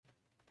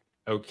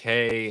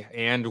Okay,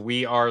 and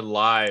we are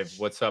live.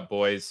 What's up,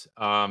 boys?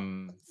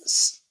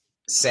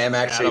 Sam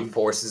actually Adam,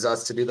 forces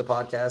us to do the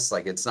podcast.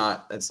 Like it's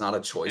not a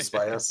choice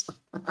by us.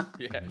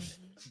 Yeah.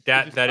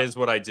 that is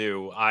what I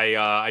do.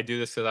 I do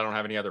this because I don't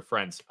have any other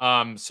friends.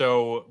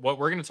 So what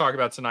we're going to talk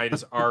about tonight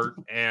is art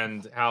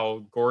and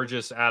how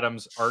gorgeous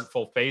Adam's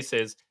artful face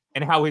is,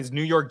 and how his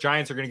New York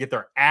Giants are going to get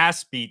their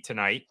ass beat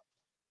tonight.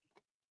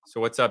 So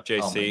what's up,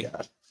 JC?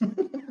 Oh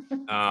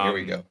my God. Here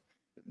we go.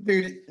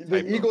 Dude,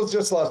 the Typo. Eagles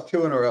just lost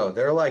 2 in a row.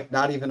 They're like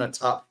not even a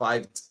top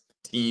 5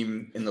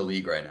 team in the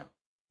league right now.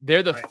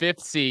 They're the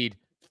fifth seed,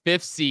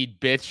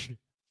 bitch.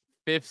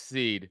 Fifth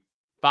seed.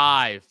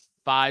 Five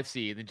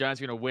seed. The Giants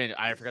are gonna win.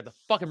 I forgot to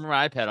fucking bring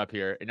my iPad up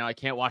here, and now I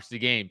can't watch the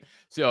game.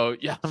 So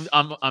yeah,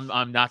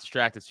 I'm not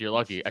distracted. So you're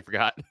lucky. I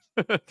forgot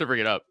to bring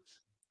it up.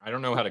 I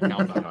don't know how to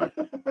count that high.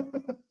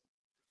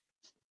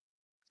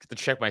 Get to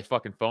check my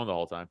fucking phone the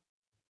whole time.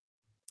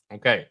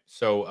 Okay,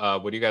 so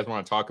what do you guys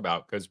want to talk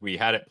about? Because we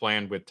had it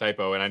planned with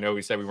Typo, and I know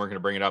we said we weren't going to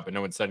bring it up, but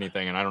no one said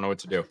anything, and I don't know what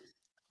to do.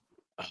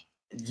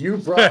 You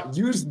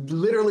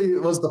literally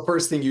was the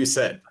first thing you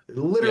said.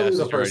 Literally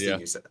the first thing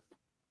you said.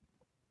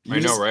 I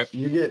know, right?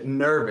 You get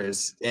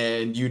nervous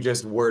and you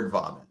just word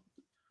vomit.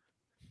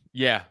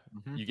 Yeah,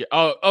 you get.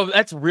 Oh,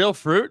 that's real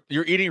fruit.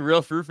 You're eating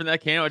real fruit from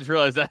that can. I just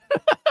realized that.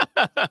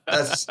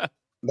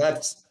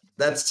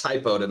 that's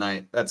Typo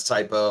tonight. That's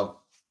Typo.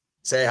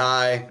 Say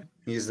hi.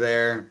 He's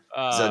there.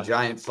 He's a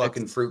giant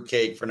fucking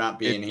fruitcake for not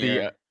being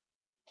here.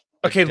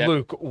 Okay,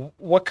 Luke,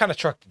 what kind of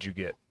truck did you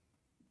get?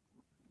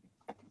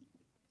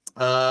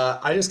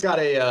 I just got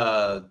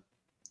a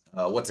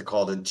what's it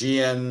called? A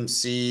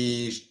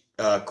GMC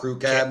crew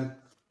cab.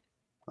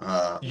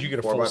 You get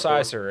a full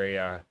size or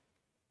a?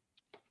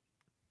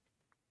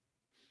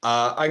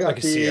 I got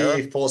like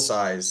the full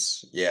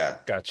size. Yeah.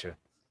 Gotcha.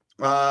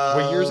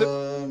 What year is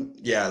it?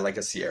 Yeah, like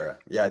a Sierra.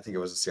 Yeah, I think it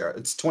was a Sierra.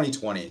 It's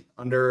 2020,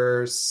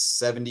 under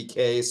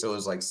 70K, so it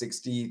was like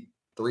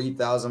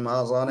 63,000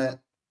 miles on it,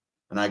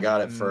 and I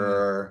got it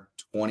for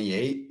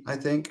 28, I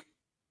think.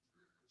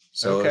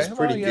 So it was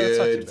pretty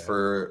good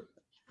for.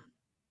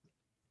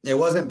 It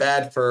wasn't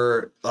bad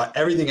for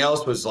everything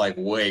else was like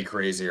way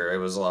crazier. It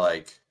was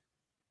like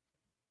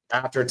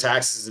after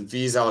taxes and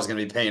fees, I was going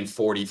to be paying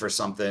 40 for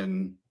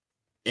something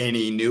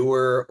any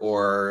newer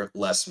or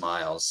less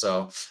miles.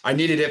 So I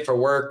needed it for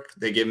work.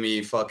 They give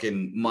me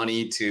fucking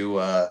money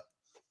to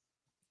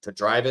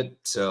drive it.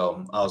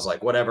 So I was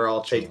like, whatever,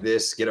 I'll take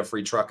this, get a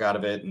free truck out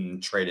of it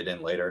and trade it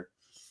in later.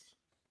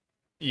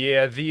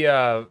 Yeah,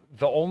 the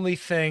only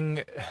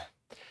thing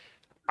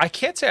I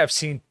can't say I've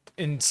seen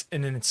an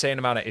insane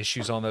amount of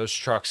issues on those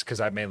trucks because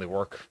I mainly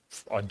work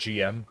on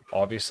GM,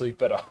 obviously.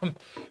 But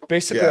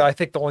basically, I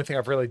think the only thing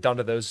I've really done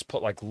to those is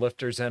put like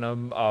lifters in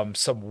them.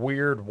 Some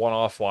weird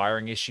one-off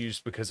wiring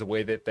issues because the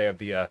way that they have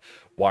the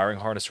wiring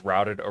harness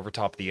routed over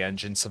top of the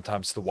engine,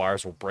 sometimes the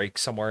wires will break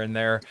somewhere in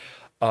there.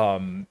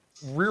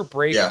 Rear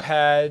brake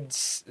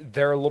pads,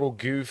 they're a little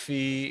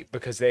goofy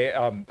because they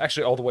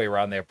actually all the way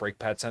around they have brake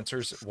pad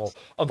sensors. Well,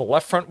 on the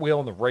left front wheel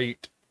and the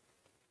right.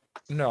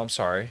 No, I'm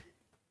sorry.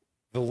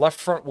 The left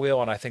front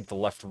wheel and I think the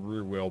left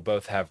rear wheel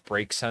both have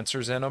brake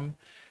sensors in them.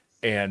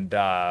 And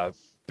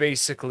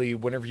basically,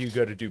 whenever you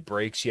go to do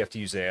brakes, you have to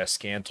use a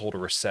scan tool to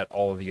reset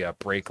all of the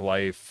brake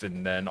life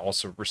and then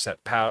also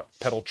reset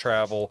pedal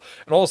travel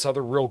and all this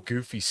other real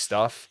goofy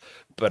stuff.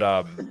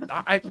 But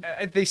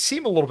they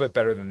seem a little bit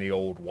better than the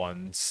old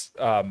ones,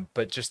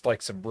 but just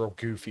like some real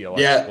goofy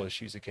electrical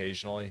issues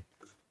occasionally.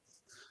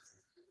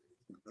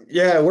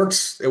 Yeah, it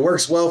works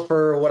well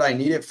for what I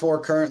need it for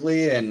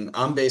currently, and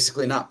I'm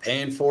basically not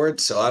paying for it,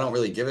 so I don't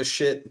really give a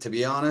shit, to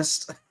be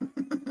honest.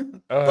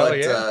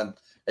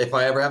 If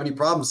I ever have any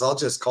problems, I'll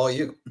just call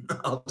you.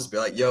 I'll just be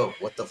like, yo,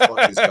 what the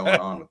fuck is going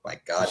on with my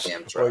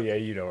goddamn truck? Oh, yeah,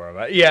 you know where I'm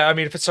at. Yeah, I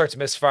mean, if it starts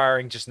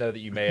misfiring, just know that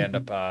you may end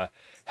up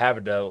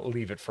having to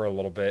leave it for a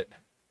little bit.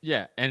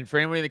 Yeah, and for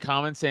anybody in the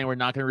comments saying we're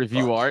not going to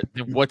review art,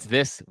 then what's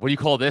this? What do you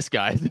call this,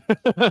 guys?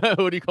 What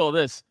do you call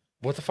this?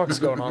 What the fuck is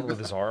going on with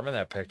his arm in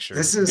that picture?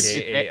 This is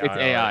it's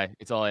AI.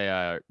 It's all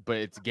AI art, but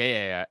it's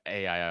gay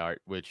AI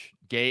art, which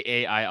gay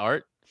AI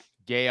art.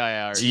 Gay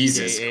AI art.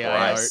 Jesus gay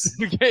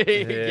Christ. AI art.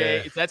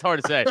 Gay. That's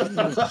hard to say.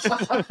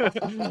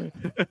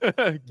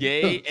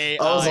 Gay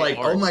AI. I was like,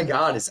 art. oh my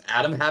God, is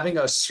Adam having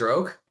a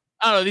stroke?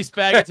 I don't know. These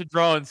faggots are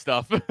drawing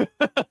stuff.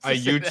 I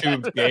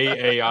YouTubed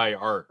gay AI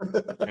art,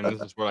 and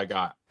this is what I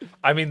got.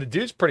 I mean, the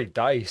dude's pretty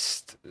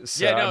diced.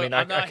 So, yeah, no, I mean,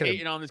 I'm not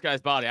hating on this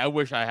guy's body. I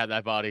wish I had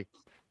that body.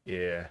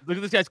 Yeah. Look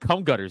at this guy's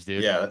cum gutters,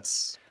 dude. Yeah,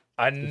 that's.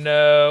 I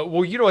know.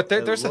 Well, you know what?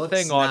 There's a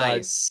thing on.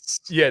 Nice.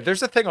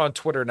 There's a thing on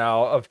Twitter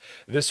now of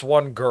this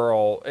one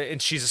girl,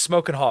 and she's a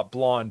smoking hot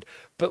blonde.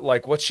 But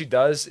like, what she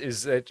does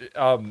is that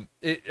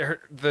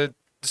the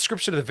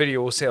description of the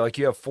video will say like,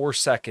 you have 4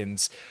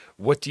 seconds.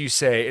 What do you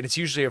say? And it's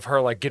usually of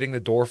her like getting the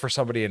door for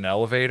somebody in an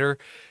elevator.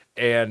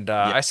 And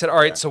I said, all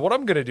right. So what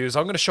I'm gonna do is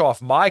I'm gonna show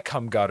off my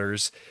cum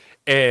gutters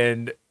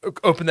and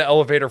open the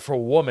elevator for a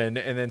woman,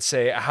 and then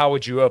say, how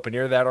would you open?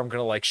 Either that, or I'm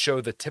gonna like show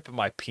the tip of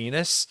my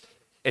penis.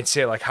 and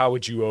say like, "How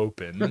would you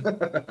open?"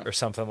 or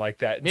something like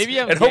that. Maybe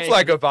I'm and gay. hopefully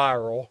I go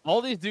viral.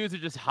 All these dudes are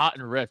just hot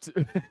and ripped.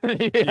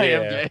 Maybe I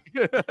am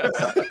gay.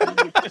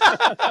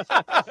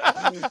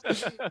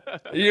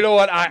 You know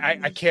what?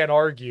 I can't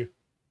argue.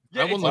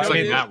 That one looks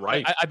like Matt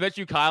Rife. I bet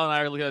you Kyle and I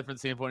are looking at it from the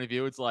same point of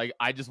view. It's like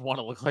I just want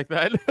to look like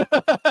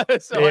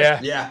that. So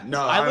Yeah,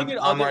 no, I look at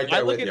I'm other, right there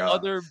I look with at you.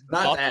 other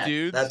Not buff that.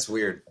 dudes. That's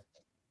weird.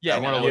 Yeah, I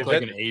want to no, look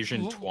like that- an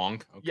Asian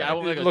twonk. Okay. Yeah, I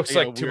want to It look looks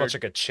like too much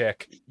like a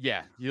chick.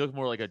 Yeah, you look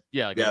more like a like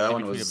Yeah, a, that in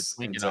one between was a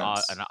twink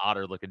intense. and an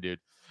otter looking dude.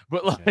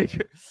 But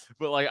like,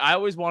 but like, I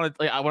always wanted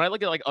like when I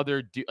look at like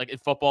other like in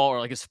football or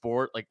like a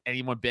sport, like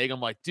anyone big, I'm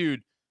like,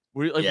 dude,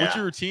 what's Yeah.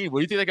 your routine? What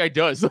do you think that guy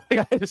does?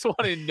 Like, I just want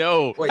to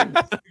know Wait,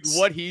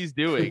 what he's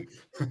doing.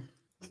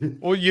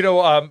 Well, you know,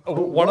 one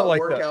what of like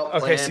workout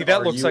okay, plan see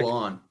that are looks you like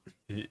on?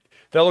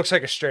 that looks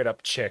like a straight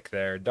up chick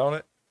there, don't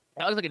it?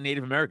 That looks like a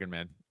Native American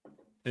man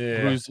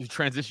Yeah. who's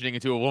transitioning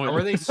into a woman. How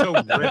are they so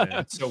ripped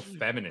and so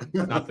feminine?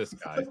 Not this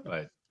guy,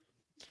 but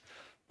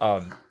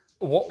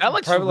That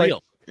looks probably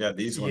real. Yeah,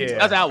 these ones. Yeah.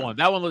 That's that one.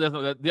 That one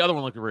looks. The other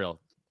one looked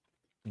real.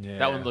 Yeah.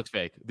 That one looks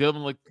fake. The other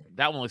one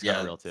that one looks kind Yeah.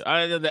 of real too.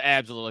 The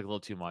abs look like a little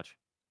too much.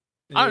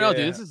 I don't know,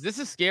 dude. This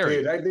is scary.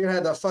 Dude, that dude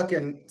had a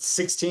fucking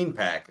 16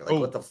 pack. Like,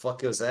 what the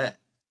fuck is that?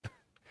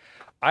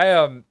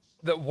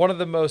 One of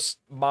the most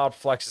mild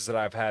flexes that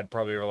I've had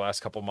probably over the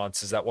last couple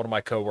months is that one of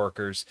my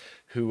coworkers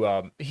who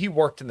he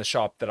worked in the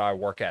shop that I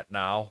work at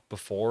now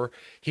before.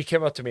 He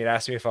came up to me and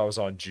asked me if I was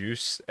on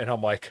juice, and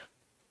I'm like,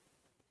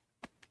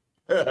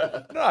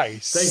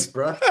 nice. Thanks,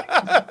 bro.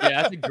 Yeah,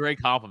 that's a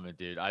great compliment,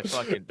 dude. I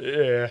fucking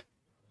Yeah.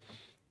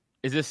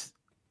 is this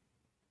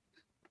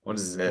What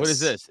is this? what is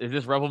this? Is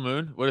this Rebel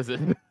Moon? What is it?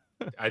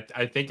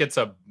 I think it's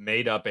a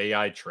made up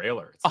AI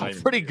trailer. It's not Oh,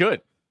 even pretty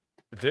good.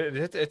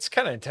 It's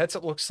kind of intense.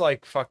 It looks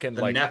like fucking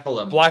The like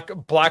Nephilim.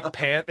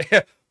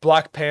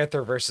 Black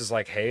Panther versus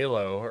like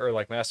Halo or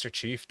like Master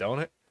Chief, don't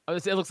it?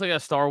 It looks like a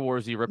Star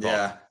Warsy ripoff.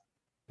 Yeah.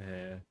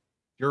 Yeah.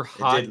 Your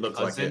hot did look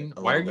like cousin. it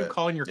a Why are little you bit.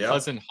 calling your Yep.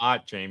 cousin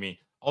hot, Jamie?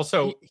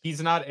 Also,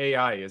 he's not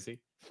AI, is he?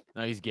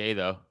 No, he's gay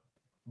though.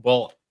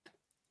 Well,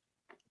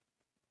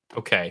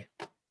 okay.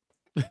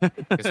 Guess we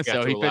have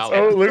So to he allow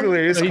fits- that. literally,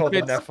 it's He called the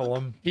fits-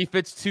 Nephilim. He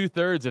fits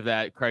 2/3 of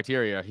that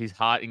criteria. He's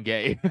hot and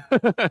gay.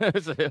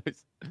 So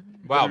it's-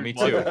 Wow, me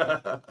too.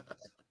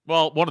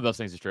 well, one of those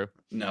things is true.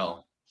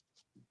 No.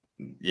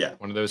 Yeah.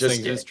 One of those Just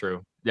things gay. is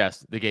true.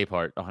 Yes, the gay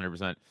part,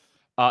 100%.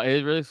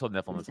 It really sold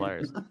Nephilim. It's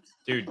hilarious.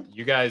 Dude,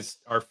 you guys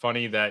are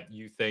funny that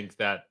you think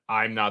that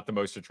I'm not the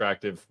most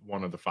attractive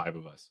one of the five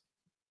of us.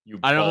 You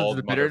I don't know if bald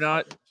it's a bit or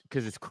not motherfucker.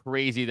 because it's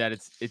crazy that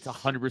it's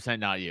 100%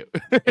 not you.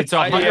 It's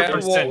I-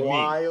 100% me.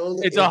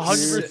 Wild. It's if you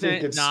 100%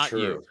 think it's not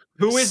true. you.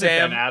 Who is it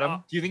then, Sam,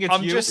 Adam? Do you think it's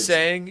I'm you? just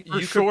saying For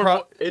you sure,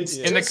 could It's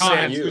in the just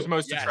comments, you. who's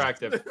most Yes.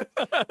 attractive?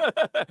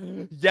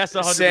 Yes,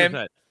 100%.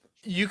 Sam,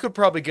 you could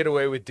probably get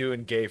away with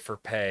doing gay for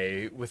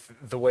pay with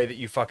the way that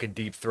you fucking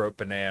deep throat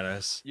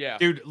bananas. Yeah.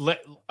 Dude,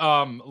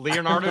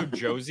 Leonardo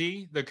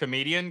Josie, the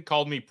comedian,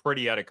 called me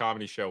pretty at a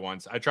comedy show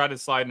once. I tried to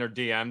slide in her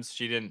DMs.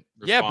 She didn't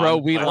Yeah, respond. bro.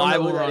 We I don't live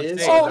know who over that on is.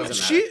 stage. It Oh, doesn't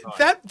she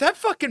matter. that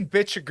fucking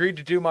bitch agreed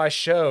to do my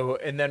show,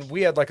 and then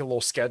we had like a little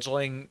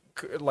scheduling.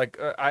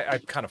 I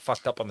kind of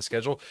fucked up on the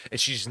schedule, and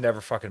she just never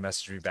fucking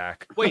messaged me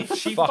back. Wait,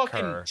 she Fuck fucking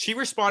her. she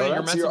responded to Oh,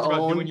 your that's message your about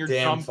own doing your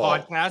damn dumb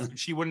fault. podcast, and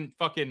she wouldn't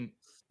fucking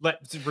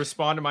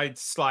respond to my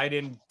slide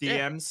in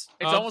Yeah. DMs.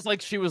 It's almost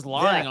like she was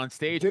lying on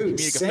stage. for Dude,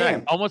 comedic Sam,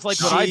 effect. Almost like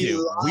what I She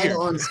do. lied Weird.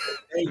 on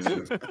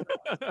stage.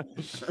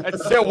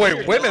 That's Yeah, so wait,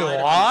 weird. women Lied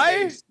on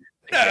lie? stage.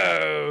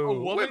 No,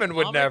 woman women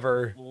would comment?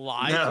 never.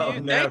 Lie No, to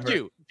you? never. Thank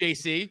you,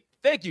 JC.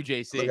 Thank you,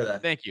 JC. Look at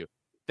that. Thank you.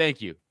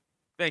 Thank you.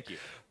 Thank you.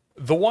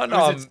 The one,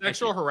 Is it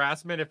sexual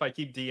harassment if I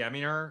keep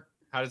DMing her?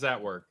 How does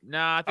that work?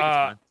 Nah, I think it's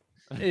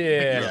fine.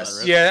 yeah,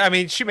 Yes. yeah. I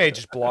mean, she may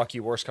just block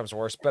you. Worst comes to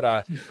worst, but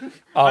I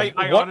what-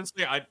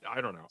 honestly, I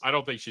don't know. I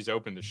don't think she's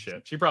open to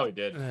shit. She probably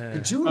did.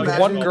 Could you Oh,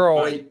 imagine? one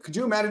girl. Wait, could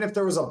you imagine if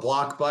there was a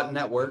block button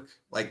at work?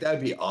 Like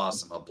that'd be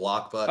awesome. A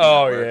block button.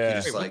 Oh, at work. yeah. You're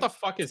just Wait, like, what the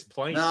fuck is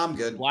playing? nah, I'm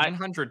good. Black-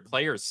 100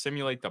 players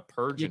simulate the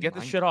purge. You in get the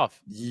Minecraft. shit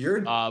off.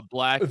 You're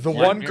Black. the Black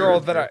one girl Mirror.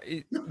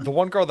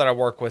 that I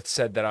work with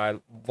said that I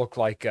look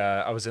like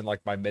I was in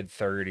like my mid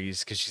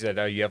 30s because she said,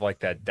 "Oh, you have like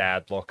that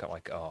dad look." I'm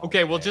like, "Oh."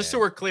 Okay, well, just so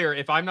man. we're clear,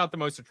 if I'm not the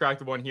most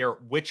attractive one here,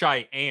 which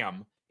I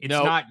am, it's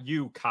No. not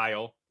you,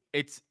 Kyle.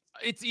 It's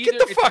either Get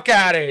the it's- fuck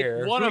out of it's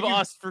here. One Who of you-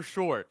 us for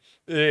sure.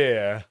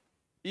 Yeah.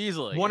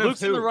 Easily. One of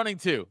Luke's in the who? running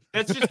too.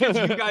 That's just because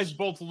you guys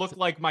both look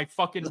like my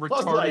fucking Look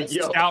retarded like,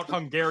 yo. stout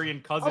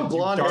Hungarian cousins. I'm you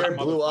blonde dark hair,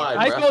 blue motherfucker.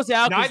 eyed. Typo's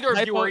out. 'cause Neither of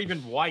you Typo- are even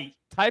white.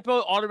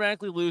 Typo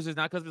automatically loses,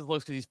 not because of his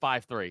looks, because he's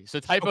 5'3".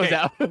 So Typo's Okay.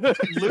 out. Luke, Luke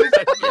is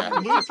the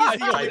only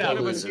Typo one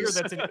of us here loses.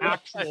 that's an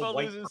actual Typo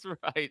white. loses,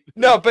 right?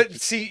 No, but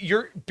see,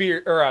 your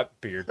beard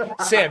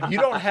Sam, you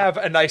don't have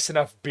a nice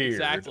enough beard.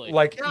 Exactly.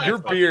 Like Yeah, your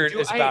I fucking beard do.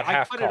 is Hey, about I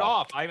half cut it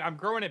cocked. off. I'm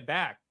growing it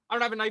back. I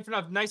don't have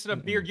a nice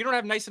enough beard. You don't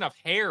have nice enough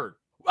hair.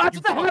 That's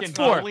You what the hat's fucking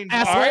for, bowling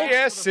asshole. All right,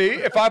 yeah. See,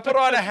 if I put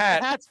on a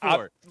hat, Hat's I-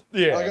 for.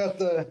 yeah. I got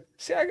the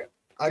See, I got,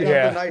 I got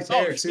Yeah. the nice Oh,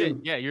 hair shit.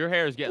 too. Yeah, your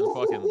hair is getting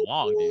fucking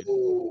long,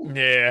 dude.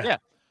 yeah. Yeah.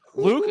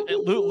 Luke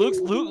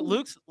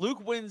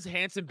wins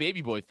handsome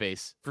baby boy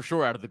face for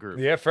sure out of the group.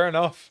 Yeah, fair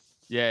enough.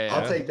 Yeah.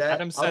 I'll take that.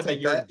 Adam I'll said that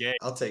take you're that. gay.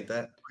 I'll take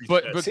that.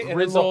 But See, and then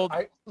grizzled,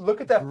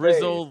 look at that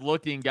grizzled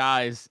looking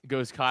guys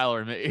goes Kyle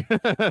or me. face.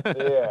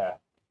 Yeah,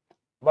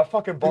 my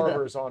fucking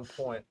barber is on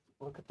point.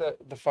 Look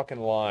at the fucking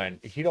line.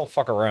 He don't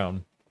fuck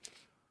around.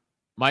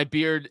 My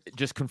beard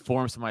just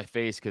conforms to my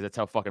face because that's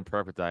how fucking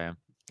perfect I am.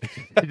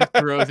 It just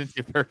grows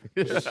into perfect.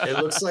 It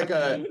looks like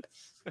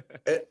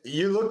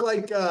you look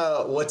like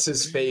what's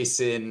his face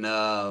in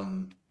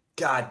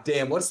God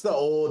damn, what's the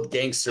old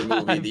gangster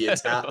movie?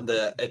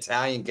 The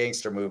Italian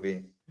gangster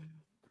movie.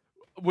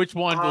 Which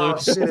one, Oh Luke?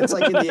 shit! It's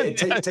like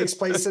it takes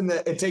place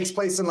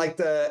in like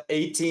the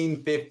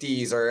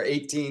 1850s or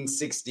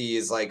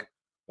 1860s, like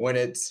when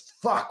it's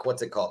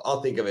what's it called?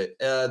 I'll think of it.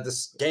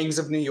 This Gangs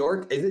of New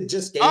York. Is it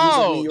just Gangs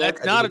of New York?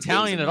 That's I not think it's Gangs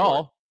Italian of at New York.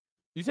 all.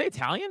 You say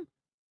Italian?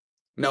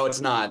 No,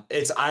 it's not.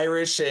 It's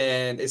Irish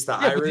and it's the Yeah,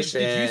 but Irish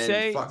did you and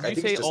say? fuck. I Did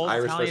you think say it's just old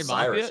Irish Italian versus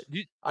mafia? Irish.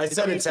 I Is that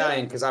said what you said?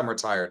 Italian because I'm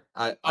retired.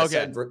 I Okay.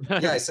 said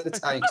I said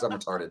Italian because I'm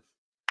retarded.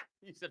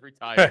 You said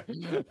retired.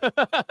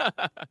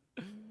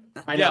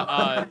 I know.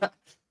 Yeah,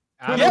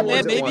 Adam yeah, was man,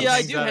 at maybe once. I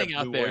Is do that a hang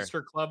out Blue there.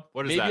 Oyster Club?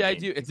 What does Maybe that I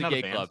mean? do. It's a not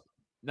gay band. club.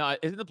 No,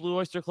 isn't the Blue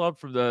Oyster Club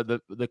from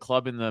the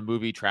club in the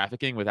movie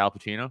Trafficking with Al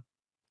Pacino?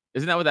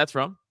 Isn't that what that's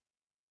from?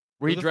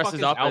 Where Who he the fuck dresses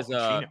is up Al as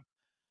Pacino?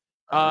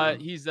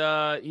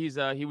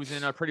 he was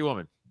in Pretty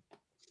Woman.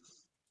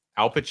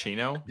 Al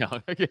Pacino?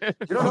 No, You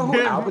don't know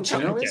who Al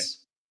Pacino Okay. is?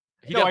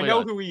 he No, I definitely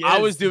know does. who he is. I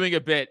was doing a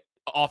bit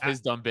off his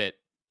dumb bit.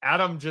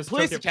 Adam just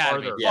Police took it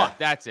Academy. farther. Yeah. Fuck,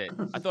 that's it.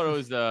 I thought it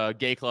was the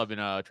gay club in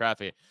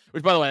Traffic.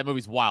 Which, by the way, that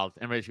movie's wild.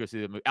 Everybody should go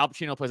see the movie. Al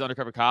Pacino plays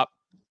undercover cop,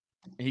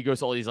 and he goes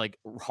to all these like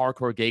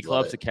hardcore gay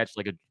clubs it. to catch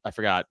like I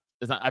forgot.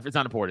 It's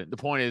not important. The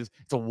point is,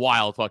 it's a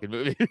wild fucking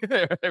movie.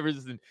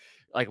 Everyone's in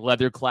like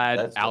leather clad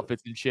That's dope.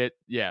 outfits and shit.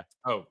 Yeah.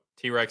 Oh,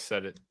 T-Rex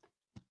said it.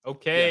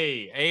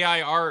 Okay,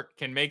 AI art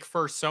can make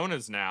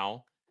fursonas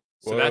now.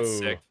 So that's Whoa.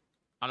 sick.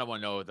 I don't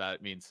want to know what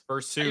that means.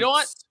 Fursuits. You know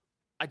what?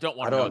 I don't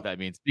want I to know what don't- that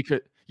means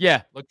because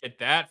yeah. Look at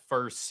that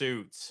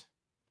fursuits.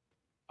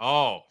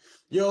 Oh,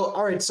 Yo,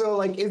 all right. So,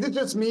 like, is it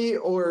just me,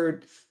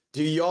 or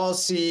do y'all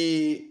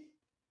see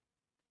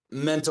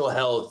mental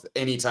health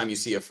anytime you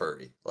see a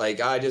furry?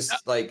 Like, I just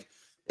like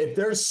if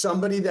there's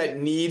somebody that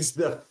needs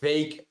the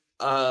fake,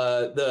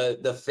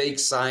 the fake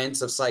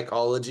science of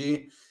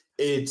psychology,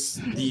 it's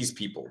these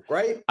people,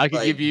 right? I could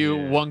Like, give you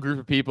yeah. one group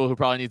of people who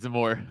probably needs them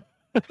more.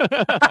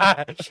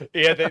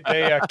 Yeah,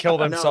 they kill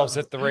themselves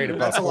at the rate of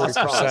about that's a lost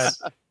 40%.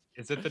 cause.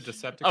 is it the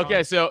Decepticon?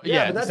 Okay, so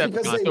Yeah, but that's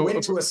because Decepticons. they So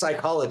went to a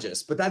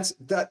psychologist. But that's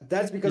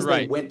because You're they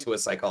right. went to a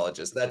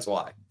psychologist. That's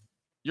why.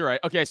 you're right.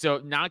 Okay, so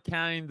not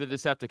counting the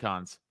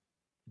Decepticons,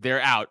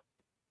 they're out.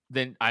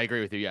 Then I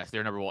agree with you. Yes,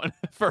 they're number one.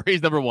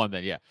 Furry's number one.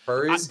 Then yeah,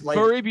 Furries, like,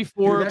 furry dude,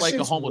 before that like a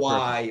shit's homeless person.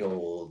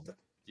 wild.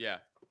 Yeah.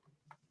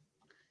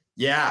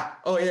 Yeah.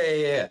 Oh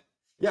yeah.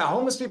 Yeah,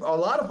 homeless people. A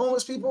lot of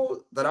homeless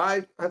people that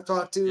I have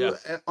talked to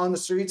Yeah. on the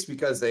streets,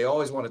 because they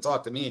always want to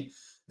talk to me.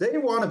 They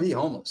want to be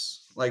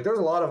homeless. Like, there's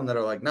a lot of them that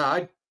are like, nah,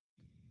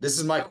 this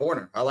is my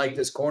corner. I like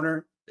this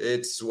corner.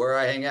 It's where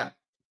I hang out.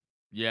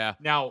 Yeah.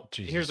 Now,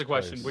 Jesus here's the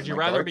question: Christ. would you Like,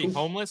 rather be Arkham?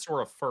 homeless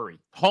or a furry?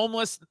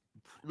 Homeless,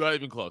 not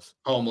even close.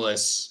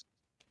 Homeless.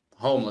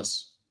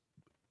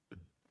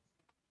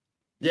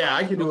 Yeah,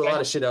 I can do a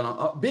lot of shit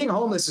on being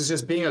homeless. Is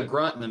just being a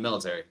grunt in the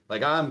military.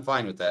 Like, I'm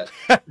fine with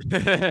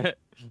that.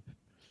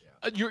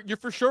 You're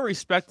for sure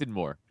respected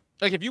more.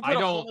 Like if you put a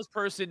don't- homeless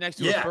person next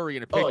to a Yeah. furry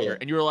in a Oh, picture, yeah.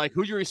 and you were like,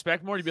 "Who do you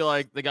respect more?" You'd be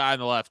like, "The guy on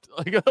the left,"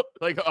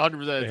 like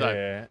 100% of the time.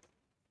 Yeah.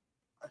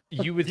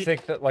 You would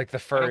think that like the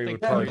furry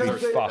think would probably be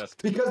because they-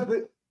 fucked.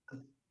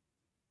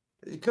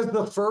 because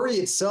the furry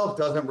itself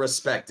doesn't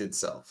respect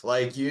itself.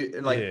 Like,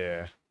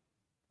 Yeah.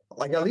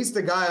 like at least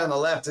the guy on the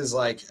left is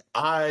like,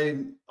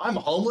 I'm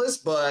homeless,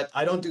 but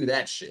I don't do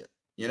that shit.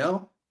 You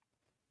know?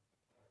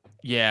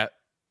 Yeah.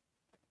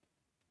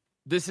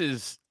 This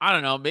is, I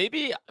don't know,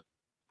 maybe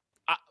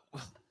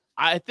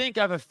I think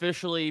I've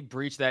officially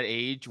breached that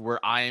age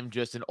where I am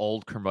just an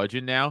old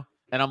curmudgeon now.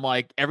 And I'm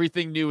like,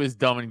 everything new is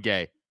dumb and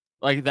gay.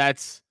 Like,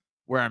 that's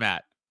where I'm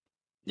at.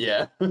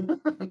 Yeah.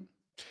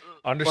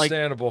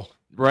 Understandable.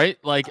 Right?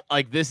 Like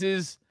this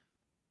is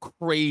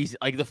crazy.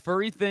 Like, the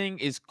furry thing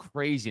is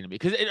crazy to me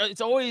because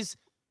it's always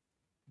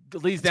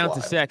leads down to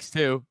wild. sex,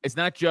 too. It's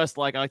not just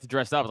like I like to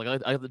dress up. Like,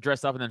 I like to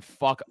dress up and then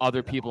fuck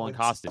other people in It's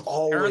costumes.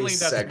 Always Apparently,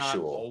 that's not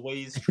sexual.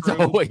 always It's true,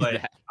 always but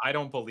that. I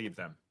don't believe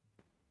them.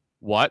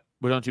 What?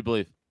 What don't you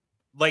believe?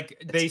 Like,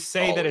 they It's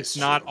say that always it's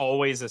not true.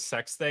 always a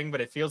sex thing, but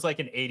it feels like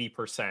an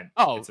 80%.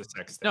 Oh, it's a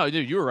sex thing. No,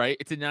 dude, you were right.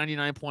 It's a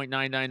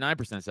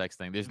 99.999% sex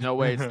thing. There's no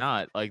way it's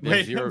not. Like,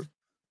 there's Wait. zero.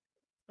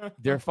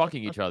 They're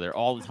fucking each other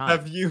all the time.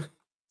 Have you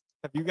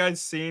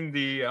guys seen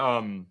the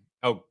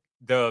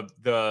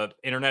the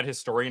internet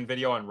historian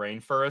video on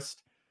rainforest?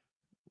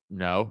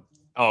 No.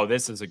 Oh,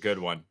 this is a good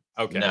one.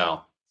 Okay.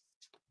 No.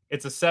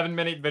 It's a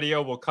 7-minute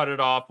video. We'll cut it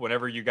off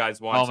whenever you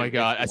guys want. Oh my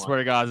god! I swear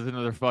to God, this is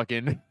another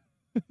fucking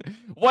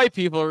white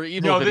people are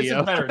evil No, this video.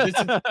 is better. This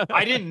is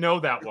I didn't know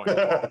that one.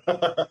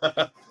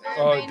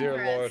 Oh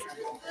dear Lord.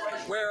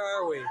 Where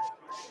are we?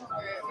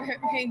 We're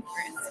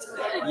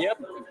Rainforest.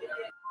 Yep.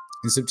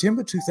 In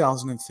September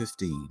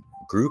 2015,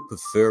 a group of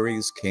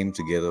furries came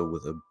together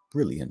with a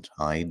brilliant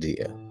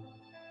idea.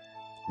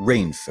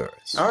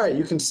 Rainforest, All right,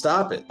 you can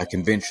stop it. a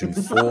convention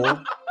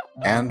for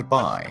and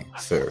by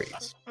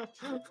furries.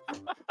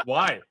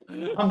 Why?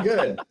 I'm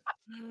good.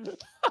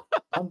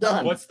 I'm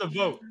done. What's the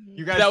vote?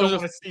 You guys That don't was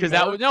want to see because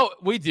that more? was no,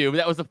 we do. But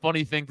that was a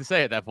funny thing to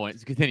say at that point.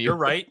 So continue. You're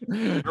right.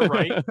 You're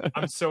right.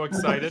 I'm so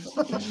excited.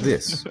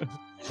 This How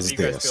is do you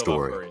their guys feel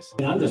about story. furries?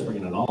 And I'm just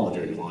bringing in all the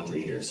dirty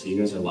laundry here, so you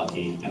guys are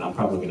lucky. And I'm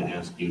probably going to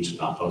ask you to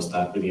not post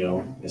that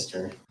video,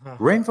 Mister.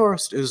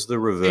 Rainforest is the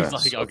reverse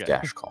like, of okay.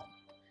 DashCon.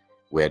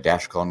 Where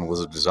DashCon was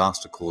a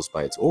disaster caused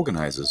by its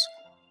organizers,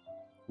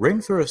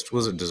 Rainforest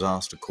was a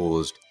disaster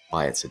caused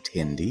by its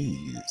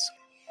attendees.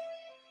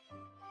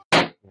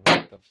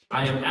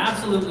 I am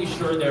absolutely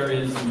sure there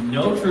is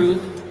no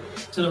truth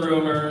to the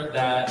rumor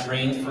that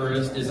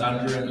Rainforest is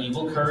under an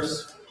evil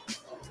curse.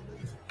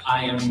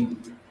 I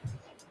am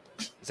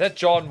Is that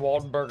John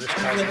Waldenberger's with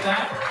cousin?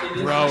 that. It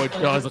is Bro, it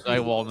my does look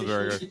pleasure like to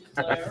Waldenberger. officially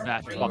declare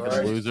That fucking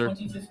Rainforest loser.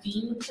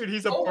 2015 Dude,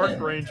 he's a open. park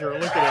ranger.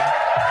 Look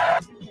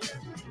at him.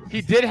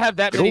 He did have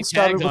that It many all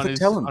started tags with on a his.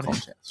 talent on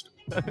his- contest.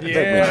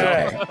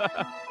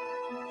 Yeah.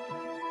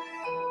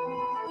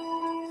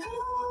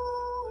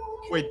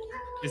 Wait,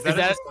 is that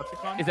that- a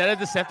Decepticon? Is that a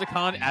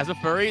Decepticon as a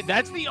furry?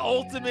 That's the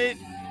ultimate.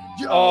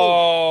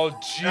 Oh,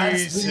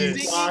 That's the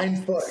Jesus.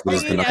 mind fuck. Who's gonna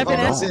Singing come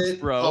evidence, on?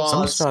 bro. Some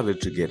Pause.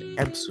 started to get Pause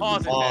absolutely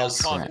it, man.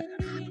 Pause. Pause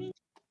it.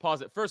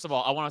 Pause it. First of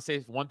all, I want to say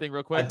one thing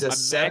real quick.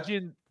 Decept-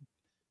 Imagine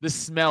the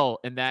smell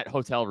in that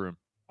hotel room.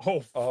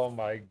 Oh, Oh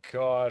my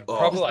god. Oh.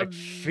 Probably like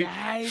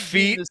Imagine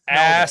feet, the smell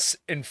of ass,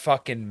 and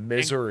fucking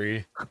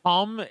misery.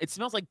 It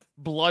smells like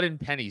blood and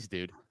pennies,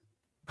 dude.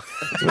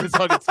 That's what it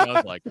fucking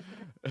smells like.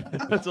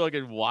 That's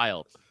fucking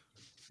wild.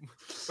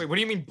 wait, what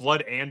do you mean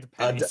blood and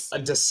pennies? A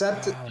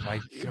Decepticon. Oh my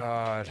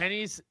god.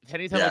 Pennies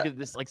have Yeah. like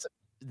this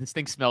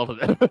distinct smell to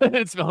them.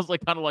 It smells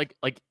like kind of like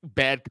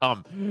bad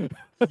cum.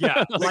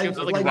 Yeah, like, it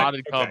smells like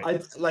rotted cum. okay.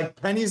 Like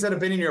pennies that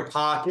have been in your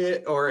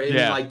pocket or in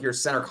Yeah. like your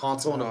center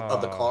console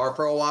of the car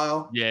for a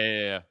while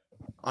Yeah.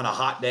 on a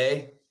hot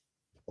day.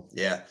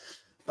 Yeah.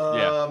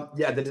 Yeah.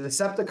 Yeah, the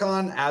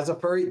Decepticon as a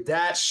furry,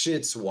 that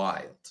shit's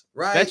wild,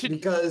 right? That should-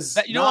 because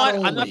You know not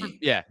what? I'm not. only-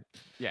 Yeah.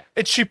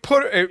 And she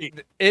put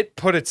it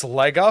put its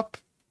leg up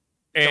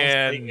Don't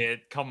say and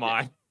it. Come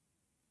on.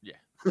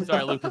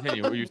 Sorry, Luke.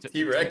 Continue. What were you saying?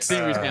 T-Rex.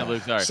 Continue what you were saying,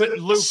 Luke. Sorry. Shit,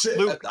 Luke, shit,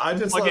 Luke, I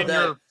just plug love in that.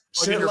 your- plug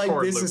in Shit your like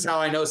cord, this Luke. is how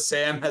I know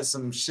Sam has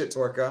some shit to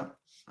work on.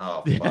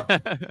 Oh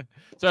fuck.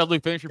 Sorry,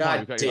 Luke. Finish your point. God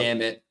We cut you off.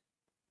 damn it.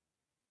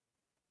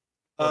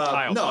 Well,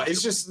 Kyle, No, finish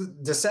it's just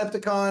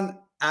Decepticon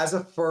as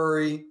a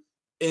furry,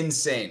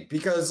 insane.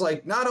 Because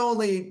like not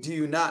only do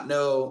you not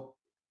know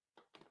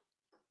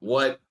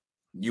what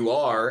you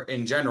are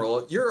in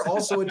general, you're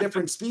also a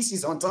different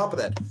species on top of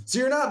that. So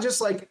you're not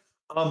just like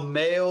a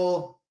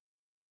male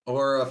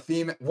or a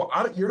female.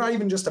 You're not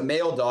even just a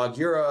male dog.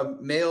 You're a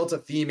male to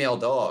female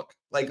dog.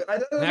 Like that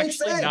doesn't I'm make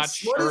actually sense. not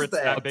What sure is it's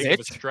that big of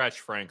a bitch? stretch,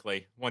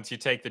 frankly, once you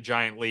take the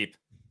giant leap.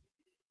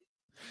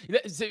 You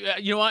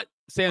know what?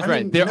 Sam's I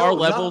right. mean, there no, are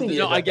levels. nothing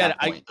No, is I at get it.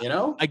 that point, you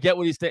know. I get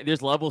what he's saying.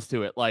 There's levels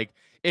to it. Like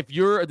if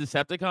you're a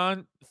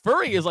Decepticon,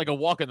 furry is like a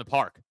walk in the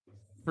park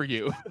for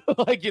you.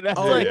 Like that's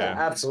Oh like yeah,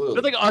 absolutely.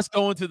 it's like us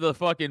going to the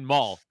fucking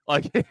mall.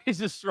 Like he's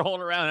just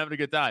strolling around having a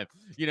good time.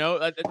 You know,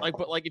 like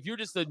but like if you're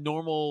just a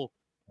normal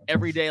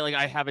everyday, like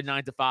I have a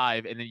 9 to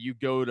 5, and then you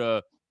go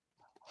to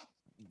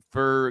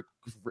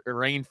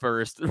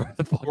Rainforest.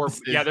 Or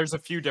yeah, there's a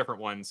few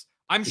different ones.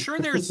 I'm sure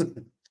there is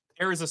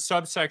a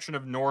subsection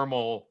of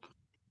normal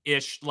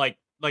ish like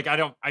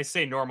I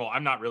say normal.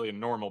 I'm not really a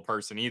normal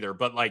person either,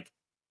 but like,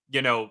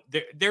 you know,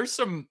 there's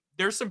some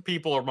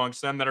people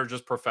amongst them that are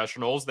just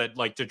professionals that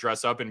like to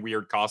dress up in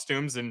weird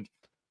costumes and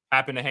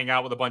happen to hang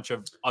out with a bunch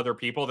of other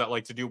people that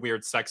like to do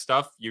weird sex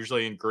stuff,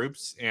 usually in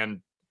groups.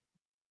 And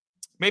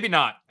maybe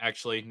not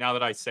actually, now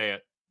that I say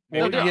it.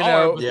 Well, Maybe there not.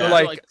 are, know, but yeah. those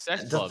are, like,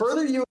 sex the clubs.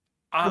 further you,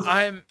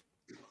 I'm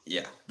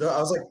yeah, I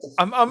was like,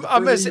 I'm the I'm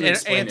further as you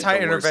explain it, the worse it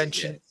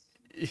anti-intervention.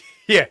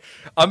 Yeah,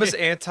 I'm as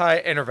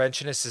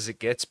anti-interventionist as it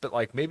gets, but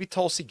like maybe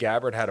Tulsi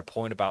Gabbard had a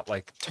point about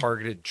like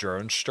targeted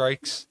drone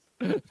strikes.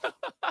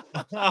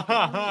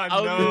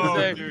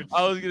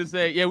 I was gonna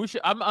say, yeah, we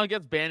should. I'm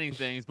against banning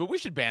things, but we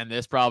should ban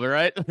this probably,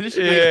 right? This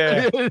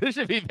should this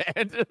should be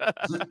banned.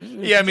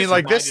 Yeah, I mean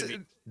like this. reminded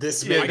me.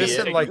 this Yeah, may this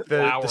be is it. like the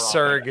flower off that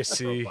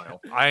surrogacy.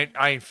 profile.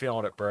 I ain't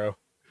feeling it, bro.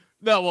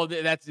 No, well,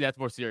 that's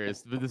more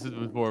serious. But this is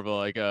more of a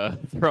like a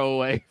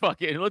throwaway.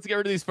 Fucking, let's get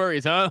rid of these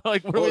furries, huh?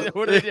 Like,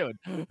 what are we doing?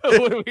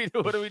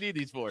 What do we need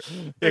these for?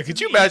 Yeah, This could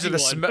is you the imagine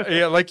easy the one. smell?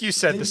 Yeah, like you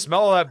said, the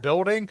smell of that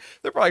building.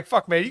 They're probably like,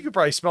 "Fuck, man, you could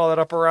probably smell that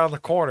up around the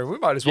corner. We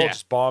might as well Yeah.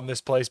 just bomb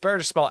this place. Better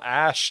to smell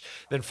ash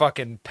than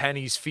fucking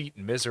Penny's feet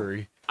and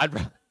misery." I'd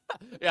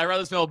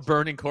rather smell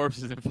burning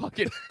corpses than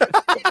fucking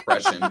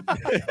Depression.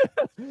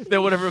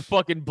 than whatever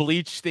fucking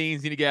bleach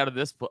stains need to get out of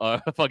this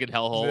fucking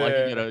hellhole. Like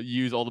Yeah. you gotta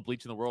use all the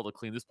bleach in the world to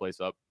clean this place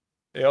up.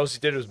 Yeah, all he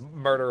did was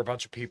murder a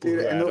bunch of people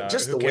Dude, who, and had,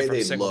 just who the came way from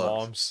they single look.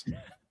 moms.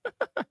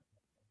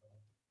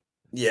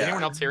 Yeah.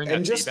 anyone else hearing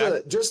And that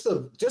feedback?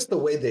 just the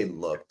way they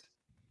looked.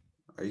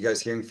 Are you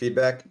guys hearing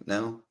feedback?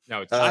 No.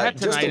 No, it's I have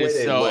Just the way tinnitus,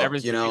 they so look, every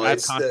you know, I have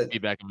it's constant the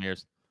feedback in my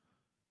ears.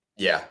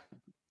 yeah,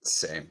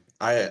 same.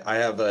 I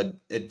have a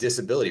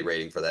disability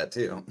rating for that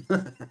too.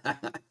 Do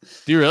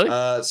you really?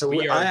 So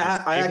We I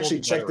are actually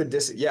disabled checked the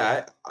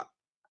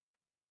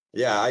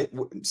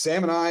veterans.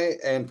 Sam and I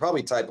and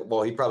probably Typo.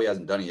 Well, he probably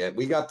hasn't done it yet.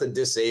 We got the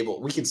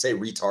disabled. We can say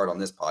retard on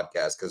this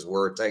podcast because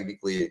we're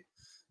technically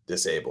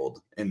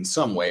disabled in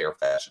some way or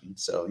fashion.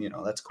 So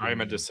that's cool. I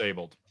am a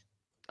disabled.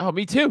 Oh,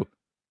 me too.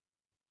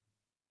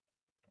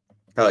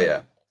 Hell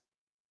yeah.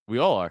 We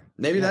all are.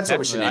 Maybe Yeah, that's what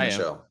we should technically name I the am.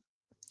 show.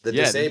 The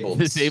Yeah, disabled.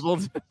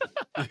 Disabled.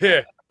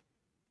 Yeah.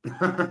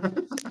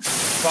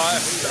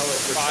 Five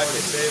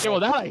Yeah, well,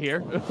 that I hear.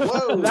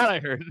 Whoa. That I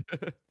heard.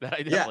 That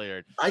I definitely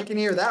heard. I can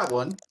hear that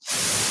one.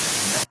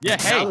 Yeah,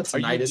 Now hey, the are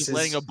you tinnitus just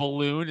letting a is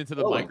balloon into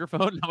the flowing.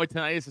 microphone? Now my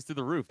tinnitus is to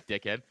the roof,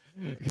 dickhead.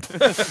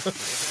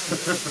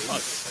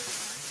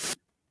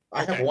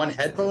 I have one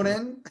headphone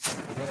in.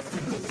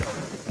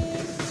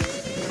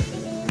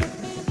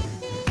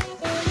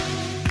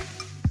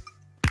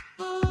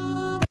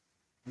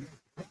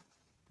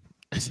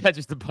 Is that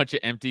just a bunch of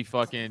empty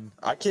fucking...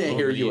 I can't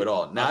hear you at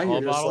all. Now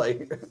alcohol you're just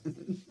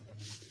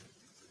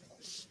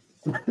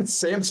bottles? like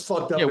Sam's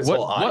fucked up Yeah, his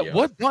whole audio.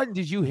 what button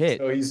did you hit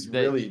So he's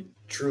that- really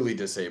truly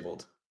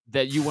disabled.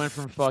 that you went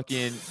from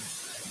fucking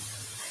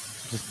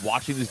just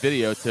watching this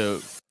video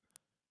to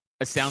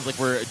it sounds like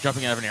we're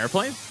jumping out of an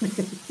airplane?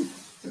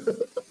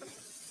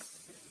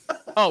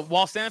 Oh,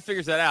 while Sam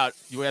figures that out,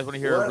 you guys want to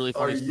hear a really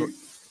funny story?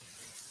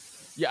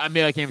 Yeah, I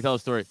mean, I can't even tell the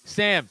story.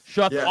 Sam,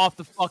 shut off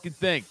the fucking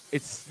thing.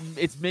 It's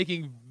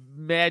making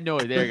mad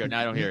noise. There you go.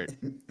 Now I don't hear it.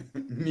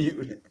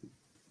 Mute it.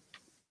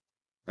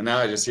 And now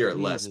I just hear it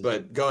less, Jesus.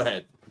 but go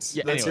ahead.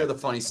 Yeah, Let's anyway. hear the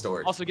funny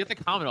story. Also, get the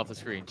comment off the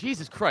screen.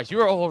 Jesus Christ,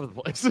 you're all over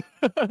the place.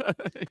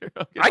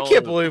 I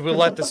can't believe we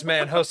let this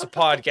man host a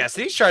podcast.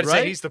 He's trying to say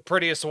Right? he's the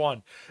prettiest one.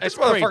 This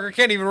That's crazy. motherfucker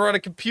can't even run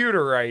a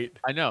computer right.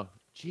 I know.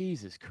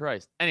 Jesus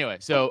Christ. Anyway,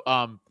 so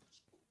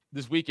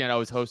this weekend I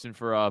was hosting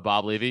for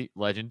Bob Levy,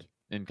 legend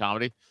in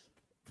comedy.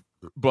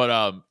 But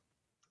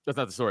that's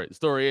not the story. The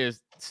story is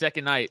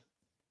second night,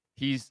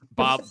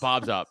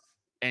 Bob's up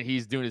and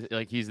he's doing his,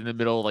 like he's in the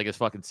middle of like his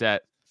fucking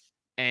set.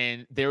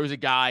 And there was a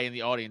guy in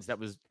the audience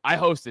I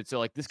hosted. So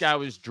like this guy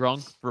was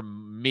drunk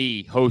from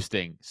me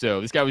hosting. So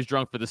this guy was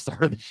drunk for the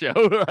start of the show,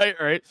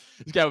 right?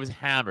 This guy was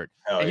hammered.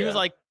 And he was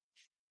like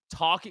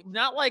talking,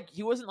 not like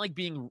he wasn't like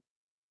being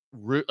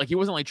rude, like he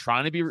wasn't like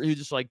trying to be rude. He was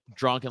just like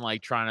drunk and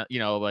like trying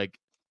to, like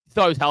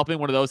thought he was helping,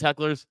 one of those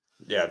hecklers.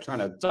 Yeah, trying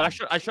to. So I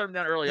shut him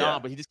down early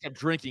on, but he just kept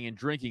drinking and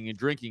drinking and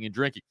drinking and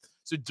drinking.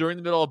 So during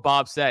the middle of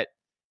Bob's set,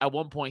 at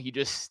one point he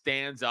just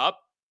stands up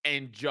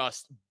and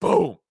just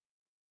boom,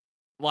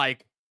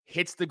 like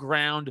hits the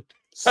ground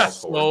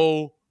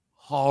so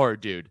hard,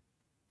 dude,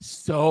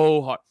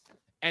 so hard.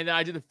 And then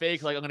I did the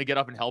fake, like I'm gonna get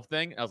up and help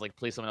thing. I was like,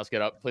 please, someone else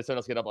get up. Please, someone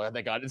else get up. Like,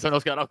 thank God. And someone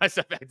else got up. I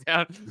sat back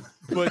down.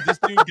 But this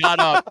dude got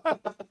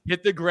up,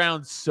 hit the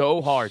ground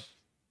so hard.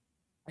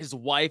 His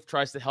wife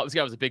tries to help. This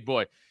guy was a big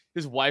boy.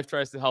 His wife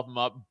tries to help him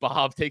up.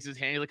 Bob takes his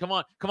hand. He's like, come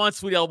on,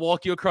 sweetie, I'll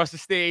walk you across the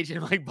stage.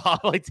 And like Bob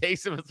like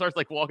takes him and starts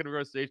like walking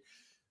across the stage.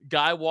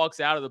 Guy walks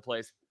out of the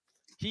place.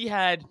 He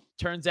had,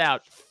 turns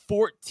out,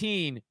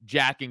 14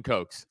 Jack and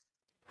Cokes.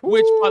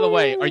 Which, by the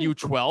way, are you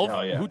 12?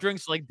 Yeah. Who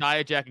drinks like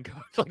Diet Jack and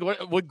Coke?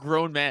 Like what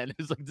grown man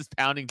is like just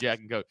pounding Jack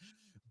and Coke?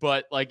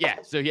 But like, yeah,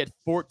 so he had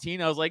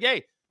 14. I was like,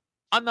 hey,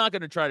 I'm not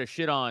gonna try to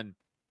shit on.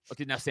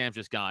 Okay, now Sam's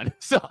just gone,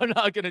 so I'm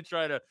not gonna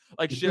try to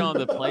like shit on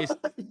the place.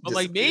 But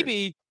like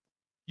maybe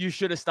you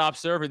should have stopped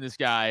serving this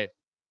guy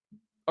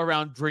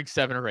around drink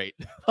 7 or 8.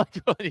 Like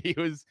when he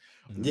was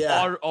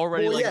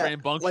already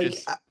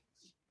rambunctious. Like,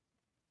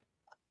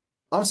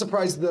 I'm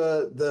surprised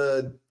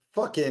the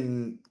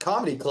fucking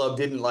comedy club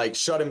didn't like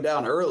shut him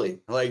down early.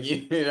 Like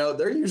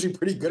they're usually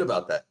pretty good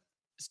about that.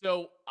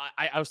 So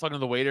I was talking to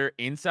the waiter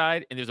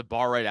inside, and there's a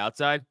bar right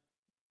outside,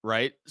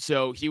 right?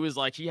 So he was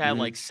like, he had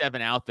like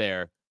 7 out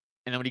there,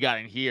 and then when he got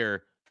in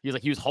here,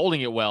 he was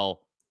holding it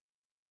well,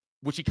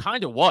 which he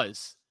kind of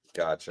was.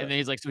 Gotcha. And then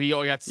he's like, so he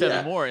only got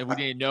 7 more, and we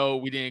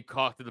didn't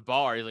talk to the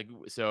bar. He's like,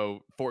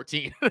 so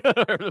 14,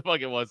 whatever the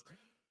fuck it was.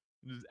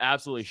 It was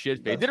absolutely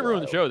shit faced. Didn't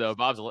ruin the show though.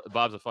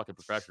 Bob's a fucking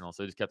professional,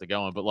 so he just kept it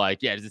going. But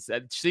like, yeah,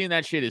 seeing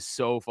that shit is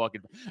so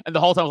fucking. And the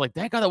whole time I was like,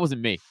 thank God that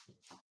wasn't me.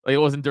 Like it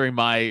wasn't during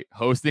my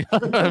hosting. I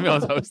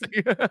was hosting.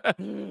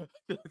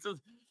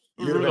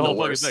 You're the whole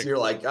worst. You're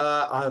like,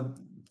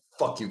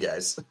 fuck you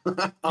guys.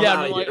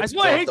 Yeah, I'm like, I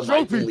swear I hate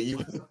drunk people.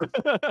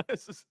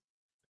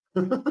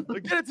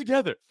 Like, get it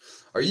together.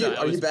 Are you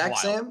back, wild.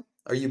 Sam?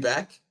 Are you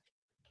back?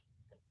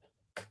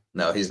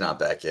 No, he's not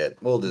back yet.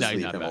 We'll just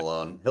leave him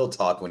alone. He'll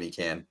talk when he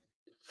can.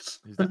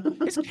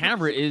 His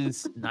camera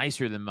is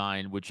nicer than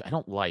mine, which I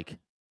don't like.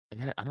 I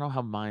don't know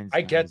how mine's.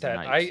 I get that.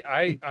 Nice.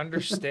 I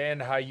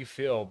understand how you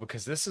feel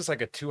because this is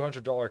like a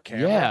 $200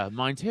 camera. Yeah,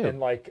 mine too. And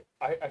like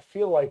I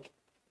feel like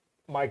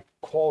my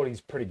quality's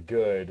pretty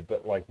good,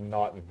 but like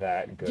not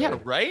that good. Yeah,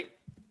 right.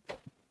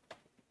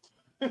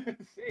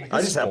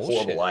 I just have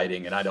horrible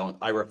lighting, and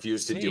I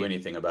refuse to do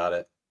anything about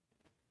it.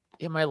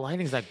 Yeah, my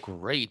lighting's not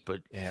great,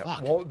 but Yeah.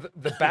 fuck. Well,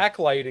 the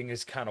backlighting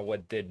is kind of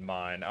what did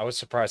mine. I was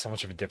surprised how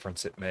much of a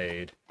difference it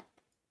made.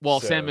 Well,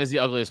 So- Sam is the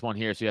ugliest one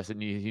here, so he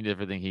needs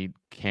everything he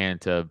can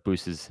to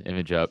boost his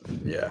image up.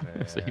 Yeah.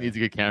 So he needs a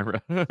good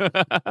camera.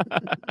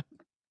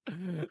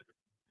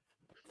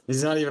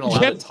 He's not even You allowed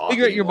to can't talk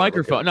figure out your anymore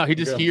microphone. No, he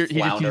because just look at him hears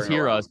floundering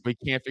hear around. us, but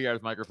he can't figure out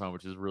his microphone,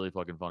 which is really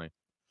fucking funny.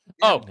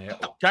 Oh, Yeah.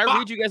 can I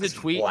read you guys a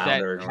tweet that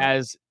Floundering around.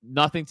 has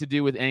nothing to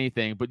do with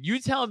anything? But you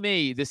tell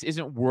me this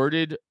isn't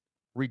worded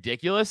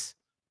ridiculous,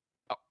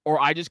 or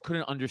I just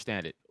couldn't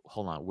understand it.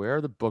 Hold on, where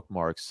are the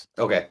bookmarks?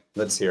 Okay,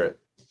 let's hear it.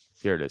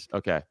 Here it is.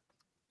 Okay.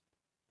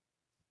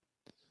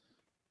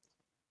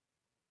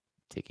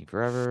 Taking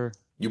forever.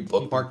 You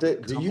bookmarked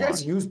it? Do Come you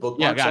guys on. use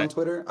bookmarks got on it.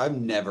 Twitter? I've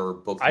never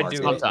bookmarked I do.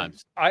 anything.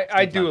 Sometimes. I do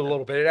a Sometimes.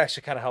 little bit. It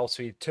actually kind of helps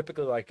me.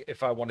 Typically, like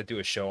if I want to do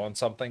a show on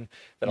something,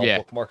 then I'll Yeah.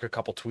 bookmark a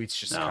couple tweets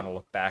just to No, kind of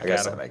look back I guess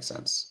at that them. makes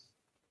sense.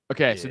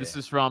 Okay, so this Yeah.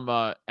 is from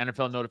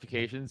NFL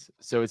notifications.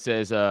 So it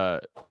says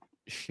Shohei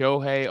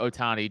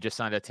Ohtani just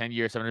signed a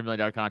 10-year, $700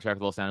 million contract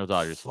with Los Angeles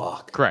Dodgers.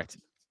 Fuck. Correct,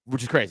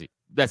 which is crazy.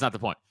 That's not the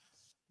point.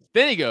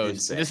 Then he goes,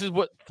 Insane. this is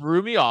what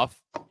threw me off.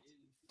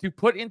 To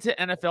put into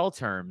NFL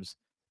terms,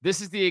 this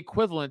is the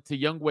equivalent to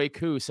Younghoe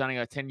Koo signing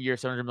a 10-year,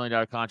 $700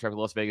 million contract with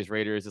Las Vegas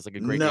Raiders. It's like a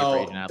great day for No,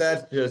 Asian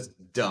athletes. that's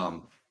just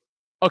dumb.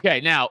 Okay,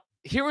 now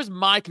here was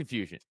my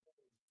confusion.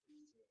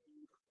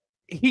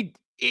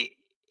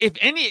 If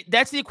any,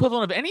 that's the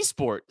equivalent of any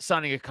sport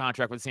signing a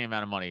contract with the same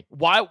amount of money.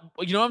 Why?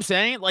 You know what I'm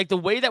saying? Like the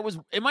way that was.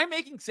 Am I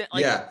making sense?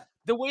 Like Yeah.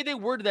 the way they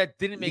worded that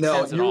didn't make No,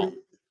 sense at all.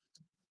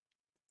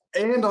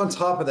 And on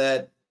top of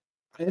that,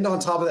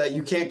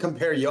 you can't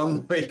compare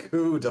Younghoe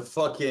Koo to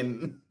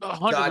fucking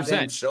 100%.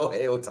 goddamn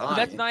Shohei Ohtani.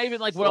 That's not even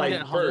like what I'm Like,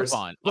 getting hung first, up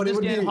on. but I'm it just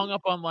would getting be- hung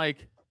up on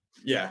like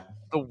Yeah.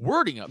 the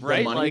wording of The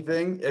right. money Like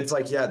thing. It's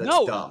like, yeah, that's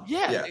no, dumb.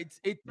 yeah, it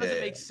doesn't Yeah,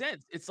 make yeah.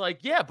 sense. It's like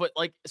yeah, but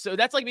like so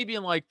that's like me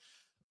being like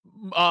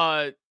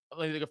a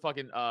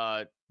fucking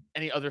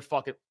any other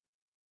fucking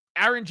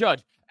Aaron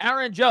Judge.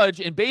 Aaron Judge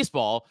in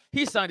baseball,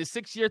 he signed a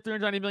 6-year,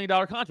 $390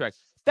 million contract.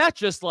 That's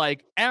just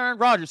like Aaron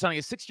Rodgers signing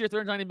a 6-year,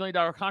 $390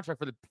 million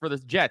contract for the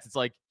Jets. It's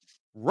like,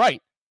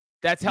 right.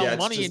 That's how Yeah, it's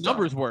money just and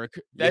numbers dumb. work.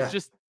 That's Yeah.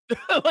 just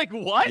like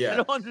what? I Yeah.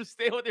 don't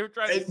understand what they were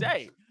trying to And-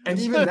 say. And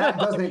even that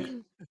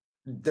doesn't.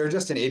 They're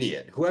just an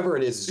idiot. Whoever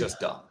it is just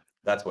dumb.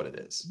 That's what it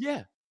is.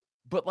 Yeah.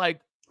 But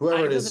like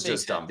Whoever it it is doesn't make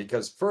just dumb.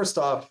 Because first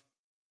off,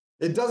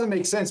 it doesn't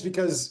make sense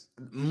because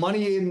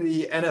money in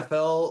the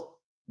NFL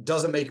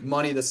doesn't make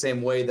money the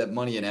same way that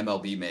money in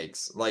MLB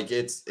makes. Like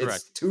it's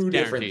Correct. two It's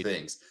different guaranteed.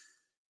 things.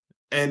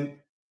 And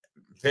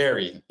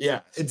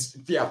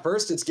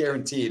first it's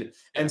guaranteed.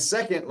 And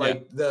second,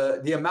 like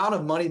the amount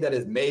of money that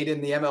is made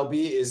in the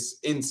MLB is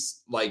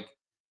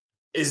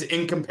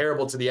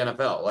incomparable to the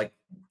NFL. Like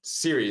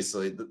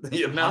seriously,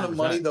 the amount of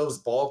money 100%. those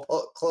ball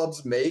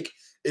clubs make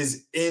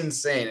is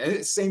insane. And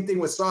it's same thing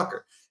with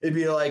soccer. It'd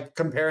be like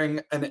comparing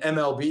an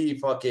MLB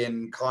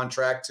fucking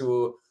contract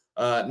to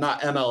not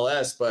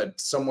MLS, but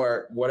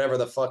somewhere, whatever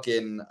the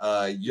fucking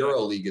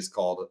Euro League is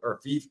called, or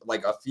FIFA,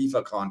 like a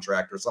FIFA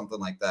contract or something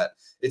like that.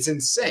 It's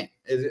insane.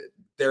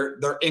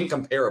 They're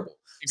incomparable.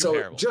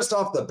 So just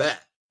off the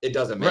bat, it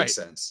doesn't make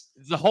sense.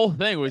 The whole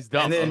thing was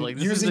dumb. And I then was like,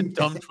 this is a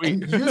dumb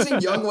tweet. and using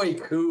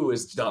Younghoe Koo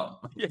is dumb.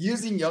 Yeah.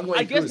 Using Younghoe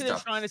I Koo guess is they're dumb.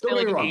 trying to Don't say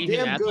get me like wrong, Asian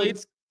damn good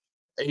athletes,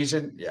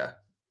 Asian, yeah,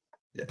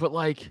 but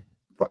like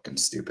fucking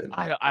stupid.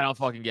 I don't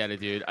fucking get it,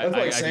 dude. That's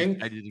like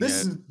saying I didn't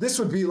this get it. this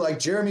would be like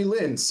Jeremy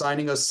Lin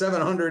signing a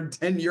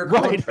 710-year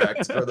Right.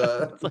 contract for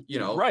the It's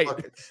like, right.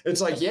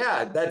 It's like,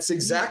 yeah, that's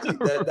exactly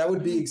that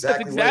would be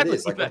exactly what exactly it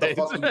is. Like what the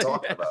fuck are you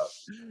talking about?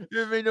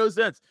 It made no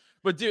sense.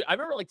 But dude, I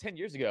remember like 10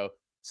 years ago,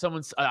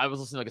 I was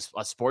listening to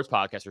like a sports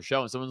podcast or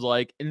show, and someone's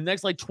like, in the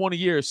next like 20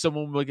 years,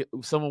 someone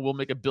will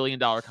make $1 billion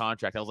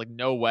contract. I was like,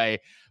 no way.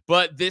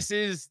 But this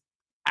is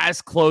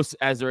as close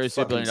as there is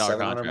to $1 Fucking billion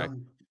 700 contract.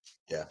 million?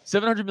 Yeah.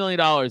 $700 million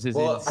is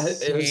Well,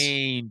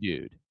 insane,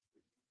 dude.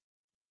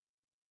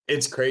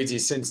 It's crazy.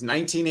 Since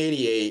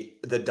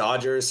 1988, the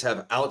Dodgers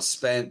have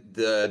outspent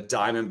the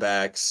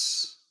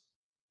Diamondbacks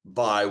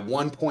by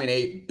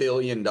 $1.8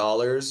 billion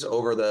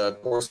over the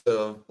course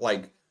of,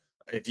 like,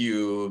 if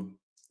you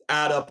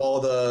add up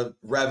all the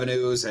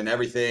revenues and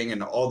everything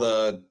and all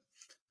the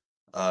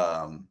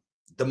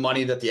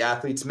money that the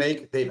athletes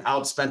make, they've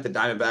outspent the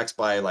Diamondbacks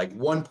by like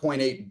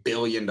 $1.8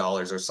 billion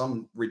or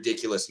some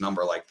ridiculous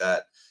number like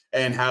that,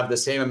 and have the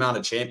same amount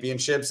of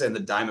championships. And the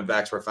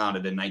Diamondbacks were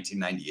founded in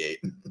 1998.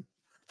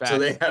 So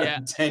they had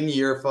a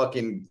 10-year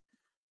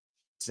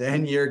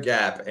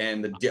gap,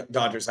 and the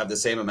Dodgers have the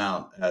same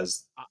amount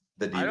as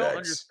the D-backs. I don't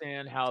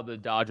understand how the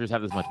Dodgers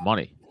have this much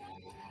money.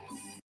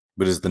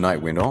 But as the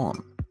night went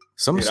on,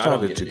 some Dude, I don't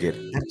started to get get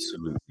it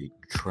absolutely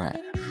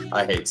trashed.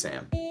 I hate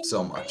Sam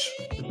so much.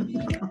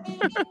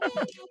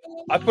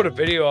 I put a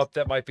video up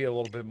that might be a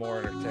little bit more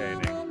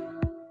entertaining.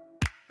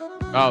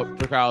 Oh,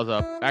 the crowd's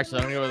up.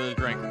 Actually, I'm gonna go to the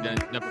drink. Then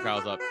the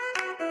crowd's up.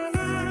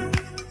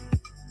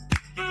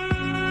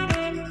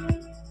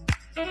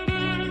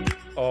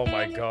 Oh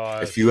my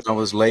god. A few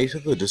hours later,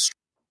 the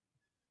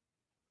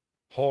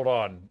Hold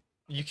on.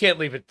 You can't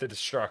leave it to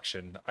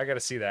destruction. I got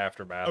to see the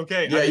aftermath.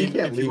 Okay. Yeah, I you mean,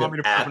 can't if you leave want me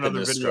it to put up at the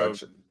another video,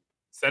 destruction.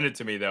 send it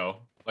to me though.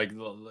 Like,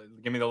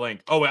 give me the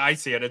link. Oh, I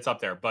see it. It's up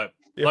there. But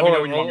Yeah, let me hold know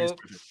on, when you want me to hold on.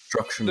 switch it.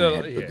 Destruction No,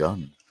 had yeah.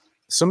 begun.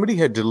 Somebody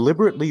had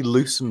deliberately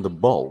loosened the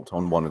bolt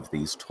on one of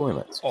these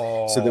toilets,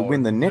 so that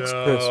when the next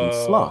person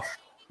flushed,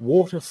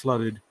 water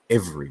flooded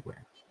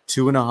everywhere,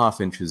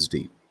 2.5 inches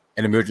deep.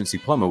 An emergency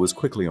plumber was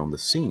quickly on the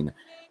scene,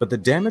 but the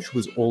damage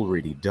was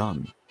already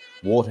done.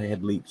 Water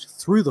had leaked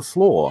through the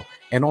floor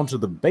and onto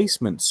the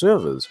basement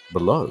servers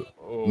below.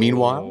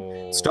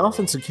 Meanwhile, staff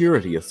and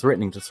security are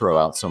threatening to throw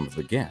out some of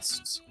the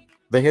guests.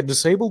 They had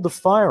disabled the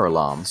fire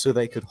alarm so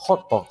they could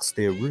hotbox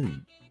their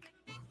room.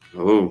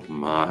 Oh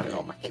my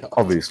god.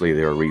 Obviously,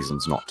 there are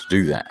reasons not to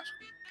do that.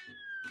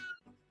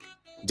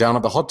 Down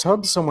at the hot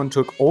tub, someone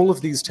took all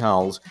of these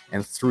towels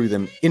and threw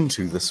them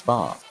into the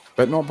spa,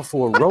 but not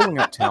before rolling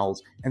up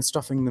towels and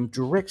stuffing them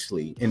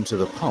directly into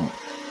the pump,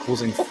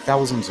 causing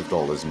thousands of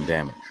dollars in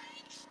damage.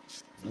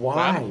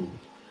 Why?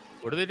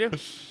 What do they do?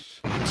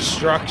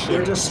 Destruction.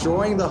 They're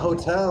destroying the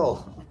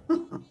hotel.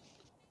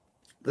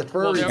 The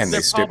furries. And they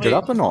They're stepped it probably-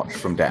 up a notch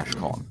from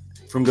DashCon,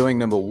 from going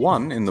number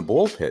 1 in the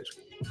ball pit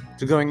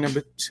to going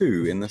number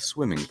 2 in the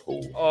swimming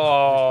pool.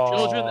 Oh.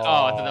 Children. Oh,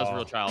 I thought that was a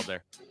real child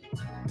there.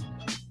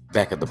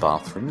 Back at the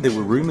bathroom, there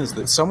were rumors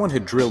that someone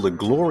had drilled a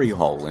glory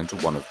hole into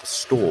one of the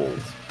stalls,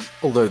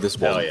 although this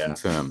wasn't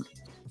confirmed.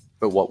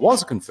 But what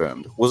was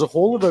confirmed was a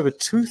haul of over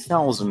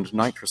 2,000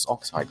 nitrous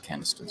oxide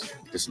canisters,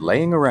 just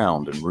laying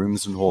around in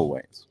rooms and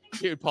hallways.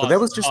 Dude, But that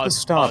was just the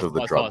start of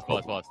the drug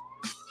problem.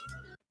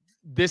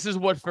 This is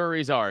what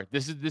furries are.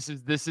 This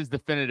is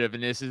definitive,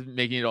 and this is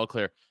making it all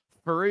clear.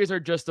 Furries are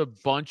just a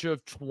bunch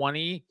of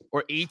 20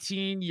 or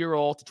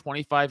 18-year-old to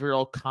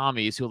 25-year-old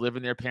commies who live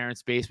in their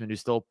parents' basement who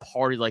still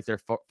party like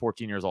they're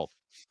 14 years old.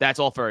 That's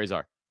all furries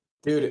are.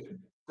 Dude,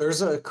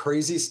 there's a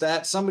crazy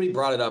stat. Somebody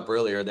brought it up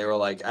earlier. They were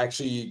like,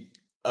 actually,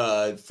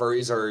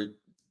 furries are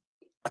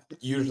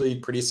usually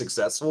pretty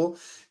successful.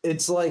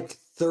 It's like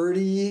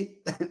 30,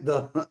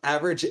 the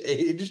average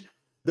age.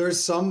 There's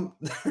some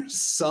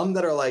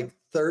that are like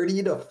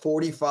 30 to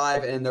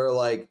 45, and they're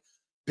like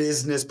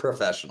business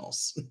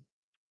professionals.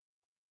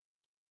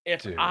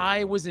 If Dude.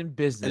 I was in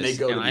business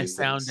go to and I these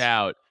found things.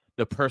 out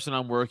the person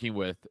I'm working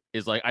with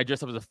is like, I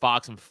dressed up as a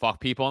fox and fuck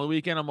people on the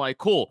weekend, I'm like,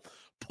 cool,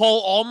 pull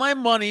all my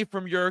money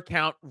from your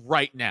account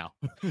right now.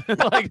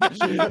 like,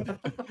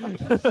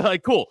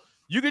 cool,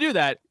 you can do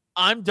that.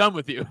 I'm done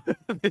with you.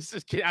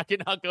 I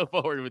cannot go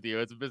forward with you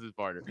as a business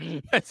partner.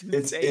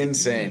 It's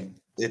insane.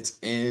 It's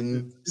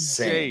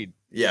insane.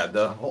 Yeah,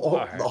 the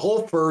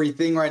whole furry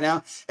thing right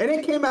now, and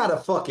it came out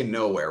of fucking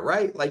nowhere,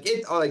 right? Like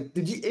did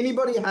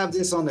anybody have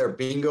this on their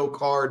bingo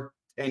card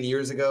 10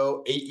 years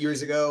ago, 8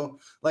 years ago?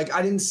 Like,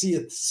 I didn't see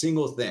a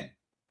single thing.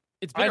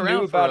 It's been I around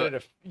knew about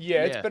it.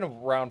 It's been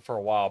around for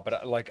a while,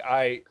 but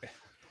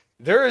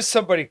there is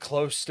somebody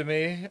close to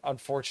me,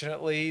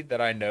 unfortunately,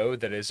 that I know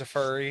that is a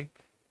furry.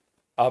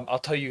 I'll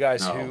tell you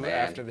guys who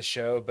after the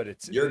show, but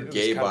it was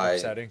gay kind of by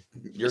upsetting.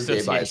 You're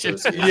gay by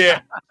association.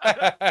 Yeah.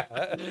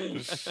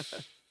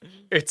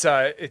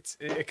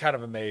 It kind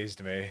of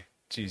amazed me.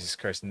 Jesus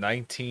Christ,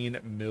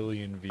 19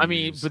 million views. I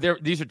mean,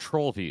 but these are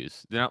troll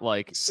views. They're not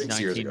like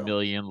 19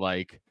 million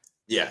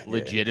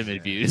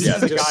legitimate views.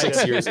 Yeah, just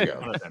 6 years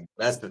ago.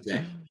 That's the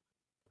thing.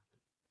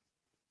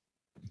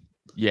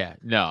 Yeah,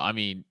 no, I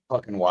mean,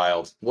 fucking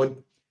wild. What's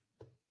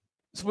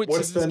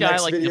the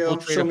next video?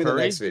 Show me the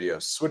next video.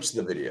 Switch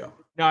the video.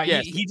 No,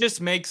 he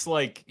just makes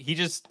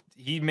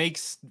he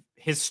makes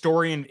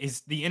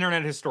the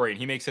internet historian.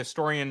 He makes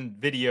historian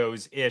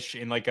videos ish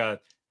in like a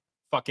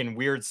fucking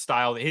weird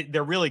style.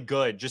 They're really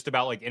good, just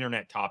about like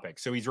internet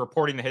topics. So he's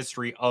reporting the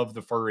history of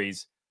the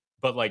furries,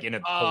 but like in a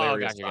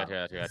hilarious style.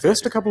 Gotcha.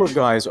 First, a couple of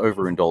guys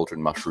overindulge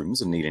in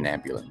mushrooms and need an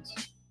ambulance.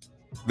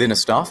 Then a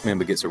staff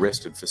member gets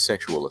arrested for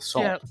sexual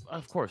assault. Yeah,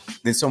 of course.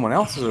 Then someone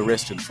else is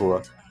arrested for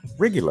a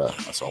regular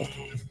assault.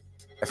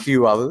 A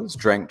few others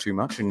drank too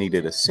much and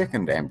needed a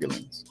second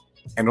ambulance.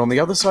 And on the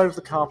other side of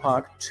the car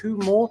park, 2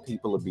 more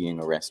people are being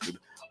arrested,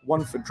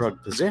 one for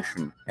drug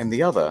possession and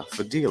the other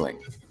for dealing.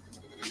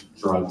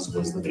 Drugs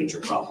was the major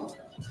problem.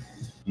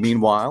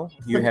 Meanwhile,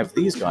 you have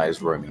these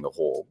guys roaming the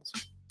halls.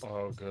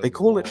 Oh, good They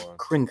call it Lord.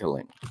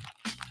 crinkling,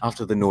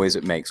 after the noise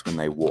it makes when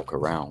they walk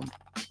around.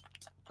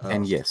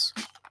 And yes,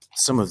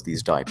 some of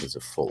these diapers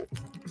are full.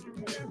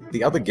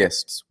 The other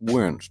guests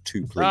weren't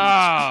too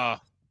pleased.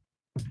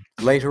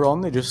 Later on,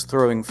 they're just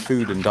throwing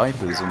food and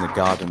diapers in the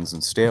gardens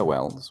and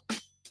stairwells.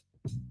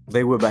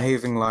 They were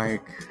behaving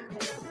like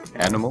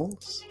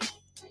animals.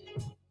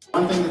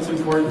 One thing that's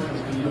important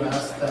is we do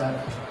ask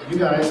that you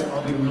guys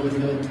all be really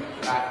good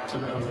back to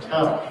the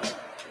hotel.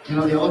 You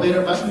know the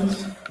elevator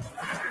buttons?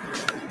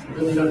 You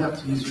really don't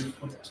have to use your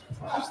foot.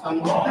 Just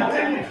thumb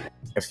them.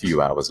 A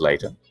few hours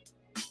later.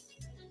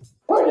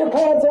 Put your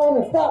pants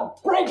on and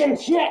stop breaking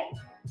shit!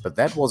 But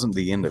that wasn't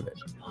the end of it.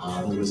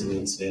 There was an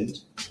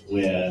incident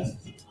with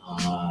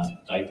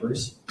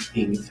diapers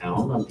being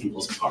found on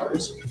people's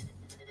cars.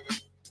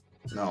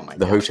 Oh my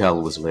The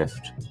hotel was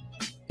left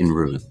in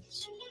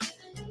ruins.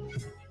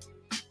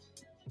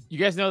 You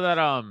guys know that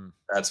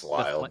That's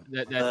wild.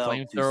 that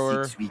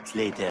flamethrower 6 weeks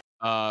later.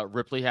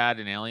 Ripley had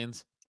in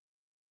Aliens.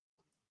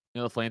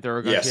 You know the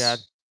flamethrower gun she had?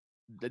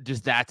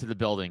 Just that to the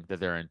building that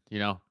they're in, you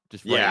know?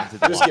 Just right into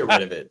the just lobby. get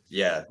rid of it.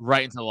 Yeah.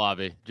 Right into the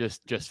lobby.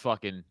 Just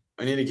fucking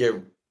I need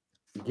to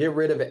get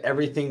rid of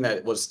everything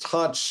that was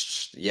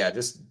touched. Yeah,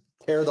 just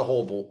tear the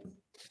whole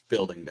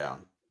building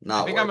down.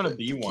 I think I'm gonna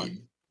be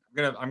one.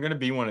 I'm gonna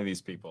be one of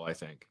these people, I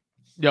think.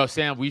 Yo,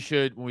 Sam, we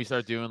should, when we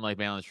start doing like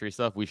Man on the Street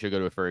stuff, we should go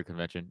to a furry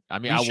convention. I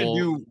mean, I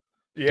will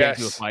get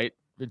into a fight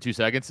in 2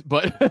 seconds,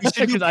 but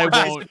because I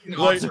won't.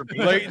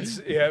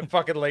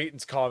 Fucking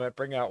Leighton's comment.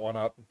 Bring that one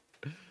up.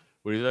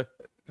 What do you say?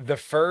 The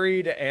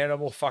furry to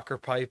animal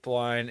fucker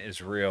pipeline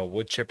is real.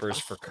 Wood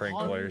chippers for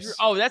crinklers.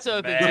 Oh, that's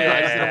another thing too.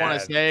 I just didn't want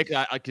to say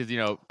because you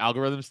know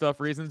algorithm stuff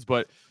reasons,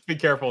 but be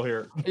careful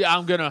here. Yeah,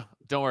 I'm gonna.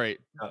 Don't worry.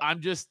 I'm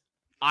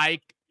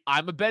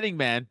a betting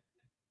man,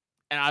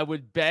 and I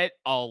would bet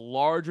a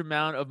large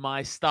amount of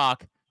my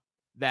stock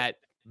that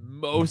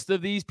most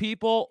of these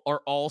people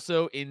are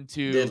also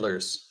into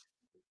diddlers.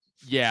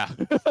 Yeah.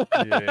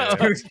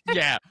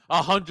 Yeah,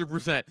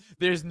 100%.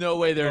 There's no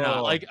way they're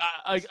not. Like,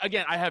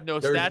 again, I have no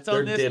stats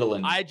on this.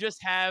 Diddling. I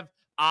just have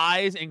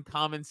eyes and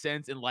common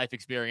sense and life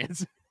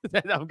experience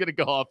that I'm gonna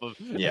go off of.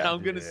 Yeah. And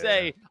I'm gonna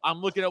say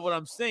I'm looking at what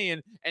I'm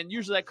saying, and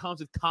usually that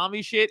comes with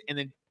commie shit and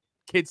then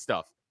kid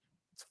stuff.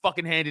 It's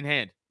fucking hand in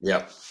hand.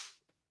 Yep.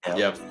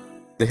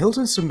 The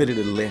Hilton submitted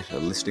a letter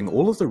listing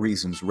all of the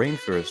reasons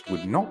Rainforest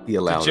would not be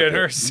allowed.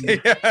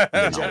 Degeneracy.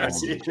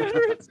 Degeneracy.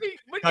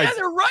 But yeah,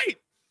 they're right.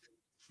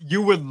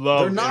 You would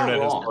love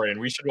Internet Historian.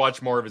 We should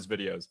watch more of his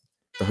videos.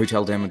 The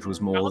hotel damage was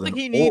more than. I don't think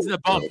he needs the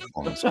bump.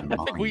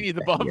 I think we need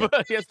the bump.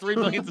 He has 3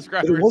 million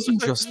subscribers. But it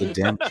wasn't just the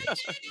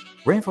damages.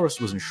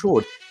 Rainforest was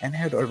insured and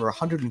had over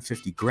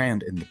 150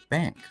 grand in the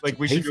bank. Like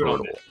we should do it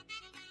all.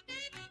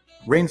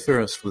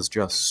 Rainforest was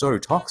just so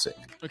toxic.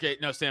 Okay,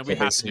 no, Sam, we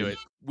have to do it.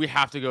 We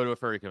have to go to a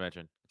furry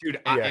convention, dude.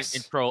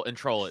 And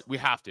troll it. We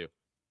have to.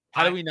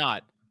 How do we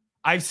not?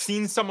 I've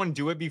seen someone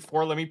do it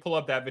before. Let me pull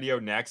up that video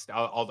next.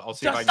 I'll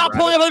see. Just if I stop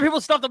pulling up other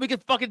people's stuff that we can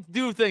fucking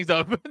do things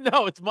of.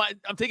 No, it's my.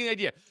 I'm taking the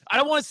idea. I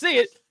don't want to see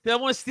it. I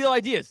want to steal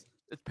ideas.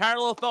 It's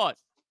parallel thought.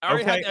 I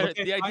already have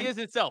the ideas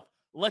itself.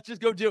 Let's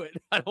just go do it.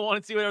 I don't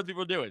want to see what other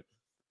people are doing.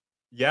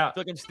 Yeah, I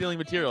feel like I'm stealing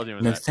material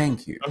doing No, that.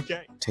 thank you.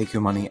 Okay, take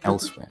your money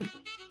elsewhere.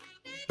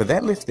 But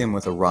that left them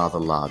with a rather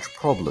large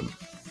problem,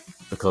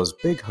 because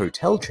big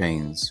hotel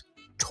chains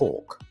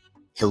talk.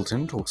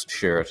 Hilton talks to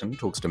Sheraton,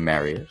 talks to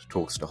Marriott,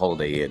 talks to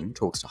Holiday Inn,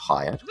 talks to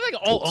Hyatt. They're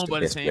like all owned by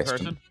the same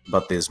person.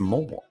 But there's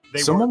more.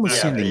 Someone was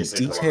sending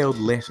detailed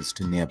letters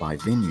to nearby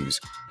venues,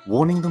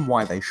 warning them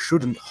why they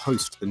shouldn't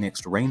host the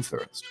next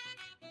Rainforest.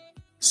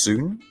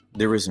 Soon,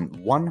 there isn't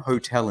one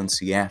hotel in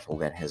Seattle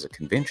that has a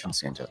convention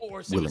center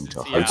willing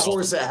to host. Of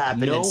course it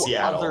happened in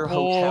Seattle. Other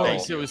hotel.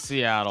 It was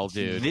Seattle,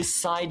 dude. This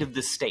side of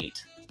the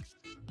state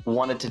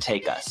wanted to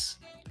take us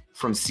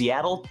from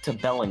Seattle to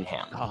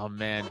Bellingham. Oh,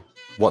 man.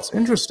 What's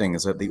interesting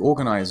is that the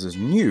organizers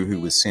knew who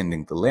was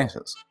sending the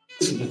letters.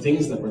 These are the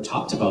things that were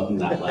talked about in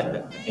that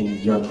letter, and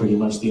you're pretty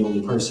much the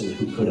only person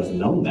who could have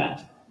known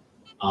that.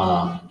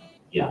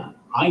 Yeah,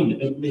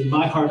 in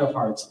my heart of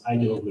hearts, I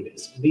know who it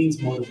is. It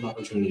means motive and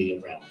opportunity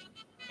and realm.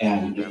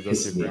 And it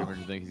pisses me off.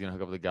 He's gonna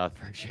hook up with the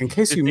Godfrey. In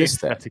case you missed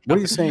that, what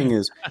he's saying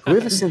is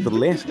whoever sent the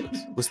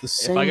letters was the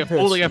same person.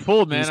 If I get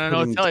fooled, man. I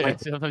don't know what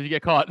to tell you. Sometimes you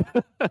get caught.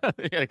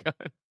 Dude,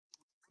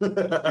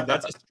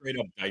 that's a straight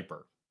up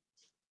diaper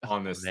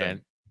on this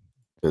thing.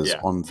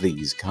 On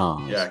these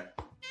cars. Yeah.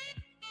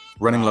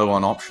 Running low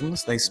on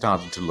options, they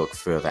started to look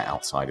further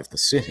outside of the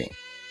city.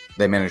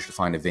 They managed to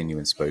find a venue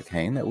in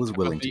Spokane that was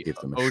willing to give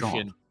them a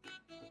shot.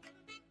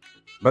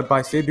 But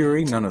by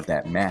February, none of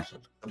that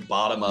mattered.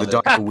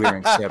 The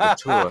diaper-wearing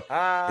saboteur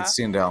had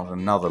sent out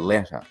another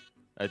letter,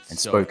 and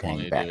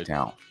Spokane backed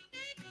out.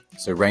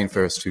 So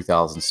Rainforest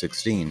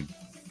 2016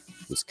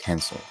 was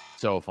cancelled.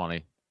 So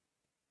funny.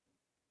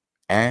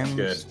 And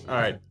good. All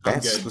right,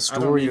 that's the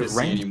story of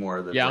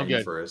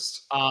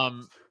Rainforest.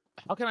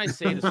 How can I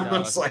say this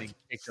without getting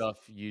kicked off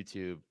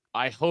YouTube?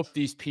 I hope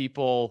these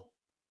people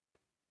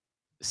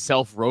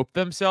self-rope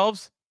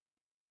themselves.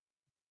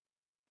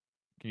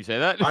 Can you say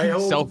that? I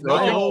hope self-roping.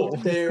 I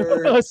hope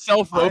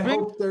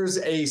there's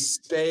a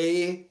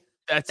spay.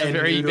 That's a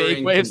very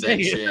vague way of saying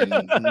it.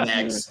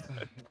 Next.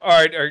 All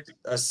right,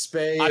 a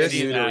spay.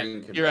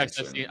 You're right.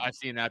 I've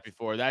seen that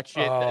before. That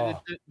shit.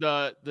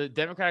 The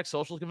Democratic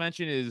Socialist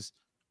Convention is.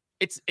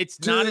 It's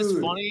not as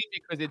funny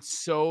because it's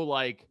so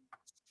like.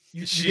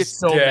 You get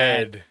so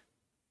dead. Mad.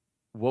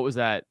 What was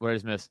that? What did I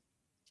just miss?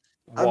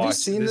 Have you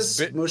seen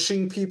this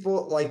smushing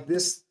people like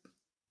this?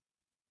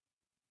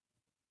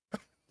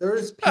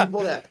 There's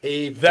people that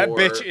pay for that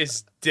bitch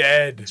is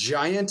dead.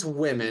 Giant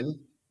women.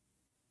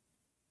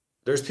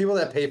 There's people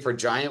that pay for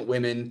giant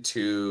women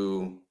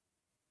to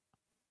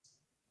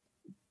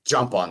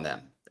jump on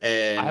them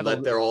and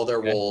let all their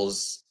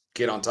wolves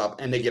get on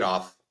top, and they get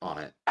off on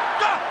it. No,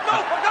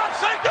 for God's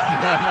sake!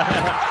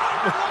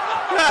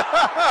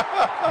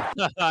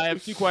 I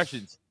have 2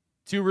 questions.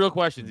 2 real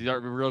questions. These are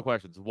real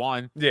questions.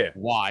 1,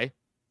 why?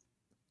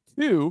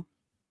 2,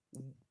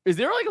 Is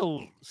there like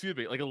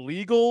a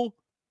legal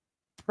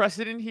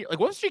precedent here? Like,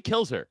 what if she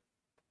kills her?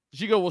 Does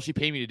she go, well, she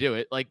paid me to do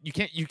it? Like, you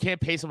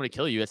can't pay someone to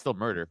kill you. That's still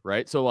murder,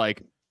 right? So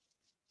like,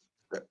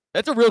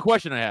 that's a real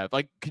question I have.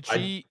 Like, could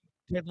she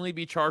technically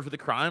be charged with a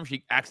crime if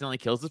she accidentally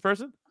kills this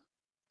person?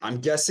 I'm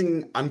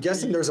guessing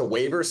there's a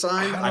waiver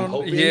signed. I'm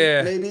hoping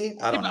maybe.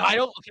 I don't know.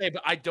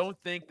 But I don't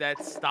think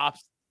that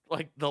stops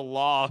like the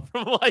law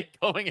from like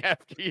going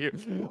after you.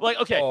 Like,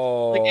 okay,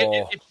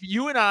 like if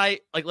you and I,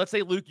 like, let's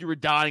say, Luke, you were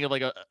dying of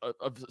like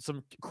of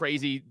some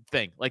crazy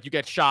thing, like you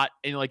get shot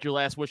and like your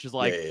last wish is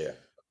like,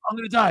 I'm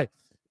gonna die.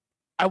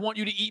 I want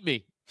you to eat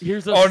me.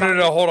 Here's a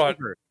no, hold on.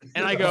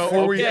 And I go,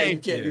 okay, you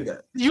can't do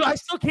that. I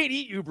still can't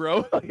eat you,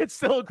 bro. Like, it's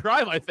still a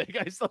crime. I think.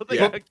 I still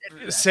think I can't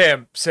do that.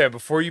 Sam,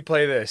 before you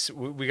play this,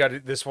 we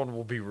got this one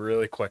will be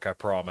really quick. I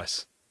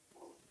promise.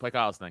 Play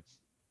Kyle's thing.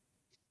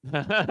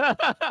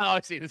 Oh,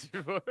 I've seen this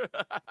before.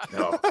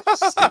 No,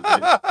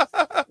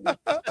 the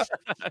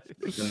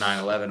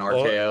 9/11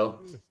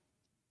 RKO.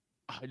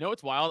 I know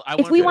it's wild. I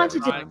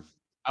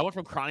went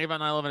from crying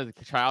about 9/11 as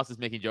a child to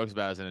making jokes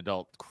about it as an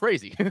adult.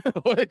 Crazy.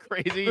 What a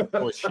crazy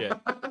shit.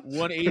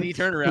 180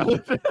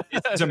 turnaround.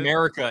 It's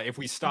America. If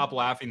we stop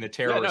laughing, the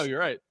terrorists. Yeah, no, you're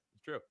right.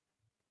 It's true.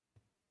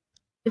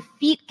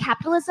 Defeat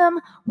capitalism,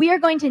 we are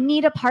going to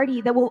need a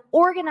party that will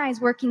organize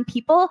working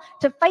people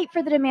to fight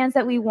for the demands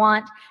that we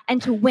want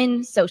and to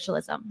win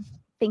socialism.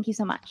 Thank you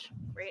so much.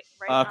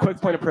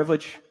 Quick point of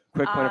privilege.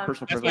 Quick point of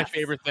personal privilege. That's my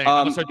favorite thing.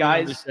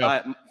 Guys,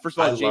 first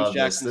of all, James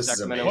Jackson,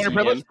 Sacramento. Point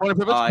of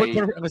privilege.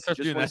 I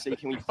just want to say,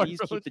 can we please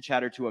keep the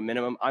chatter to a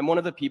minimum? I'm one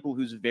of the people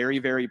who's very,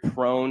 very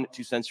prone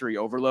to sensory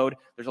overload.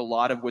 There's a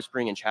lot of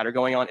whispering and chatter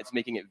going on. It's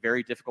making it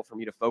very difficult for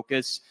me to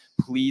focus.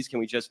 Please, can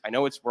we I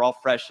know we're all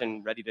fresh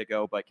and ready to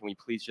go, but can we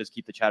please just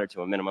keep the chatter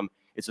to a minimum?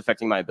 It's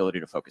affecting my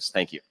ability to focus.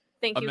 Thank you.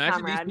 Thank you,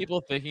 Imagine comrade. these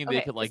people thinking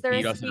they could like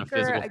beat us in a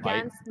physical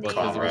fight. Point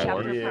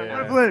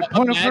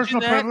of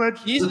personal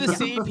privilege. These are the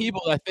same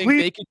people that think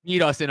they could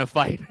beat us in a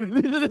fight.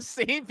 These are the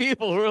same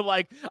people who are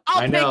like,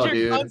 I'll take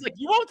your guns. Like,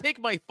 you won't take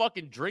my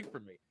fucking drink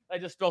from me. I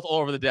just spilled all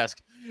over the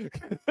desk.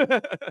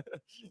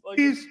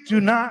 Please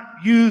do not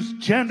use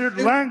gendered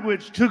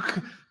language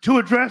to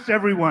address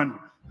everyone.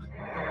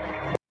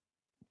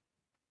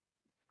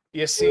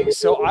 You see,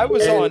 so I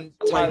was on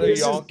Tyler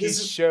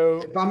Yonke's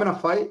show. If I'm in a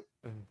fight,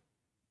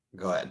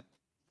 go ahead.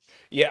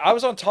 Yeah, I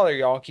was on Tyler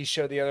Yonke's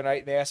show the other night,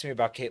 and they asked me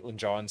about Caitlin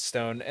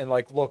Johnstone. And,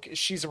 like, look,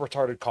 she's a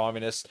retarded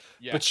communist,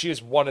 but she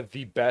is one of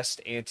the best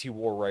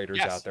anti-war writers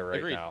out there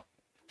right now.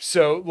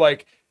 So,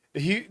 like,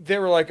 they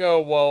were like,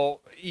 oh,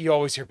 well, you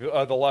always hear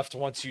people, the left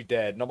wants you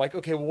dead. And I'm like,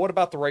 okay, well, what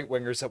about the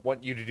right-wingers that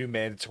want you to do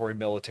mandatory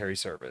military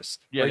service?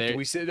 Yeah,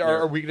 like,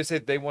 are we going to say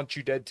they want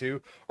you dead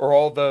too? Or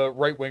all the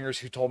right-wingers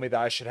who told me that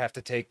I should have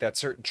to take that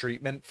certain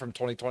treatment from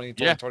 2020 and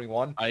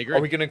 2021? I agree.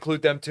 Are we going to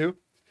include them too?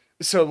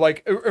 So,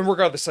 like, and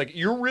regardless, like,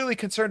 you're really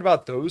concerned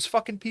about those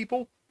fucking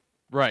people?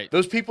 Right.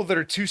 Those people that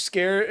are too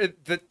scared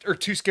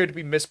to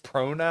be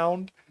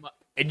mispronounced,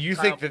 and you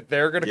think that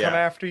they're going to come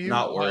after you?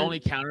 Not my only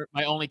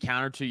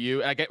counter to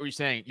you, I get what you're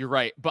saying. You're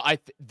right.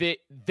 But they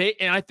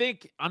and I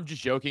think I'm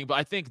just joking, but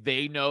I think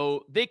they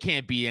know they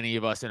can't beat any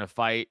of us in a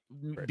fight,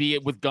 be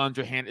it with guns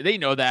or hand. They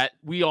know that.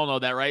 We all know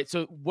that, right?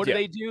 So what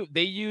do?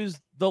 They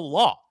use the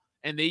law,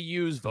 and they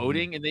use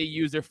voting, and they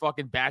use their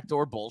fucking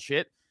backdoor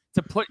bullshit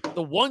to put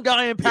the one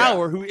guy in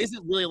power who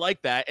isn't really like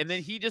that, and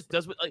then he just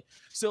does what like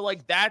so.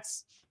 Like,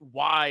 that's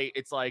why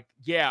it's like,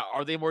 yeah,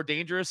 are they more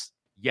dangerous?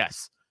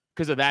 Yes,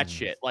 because of that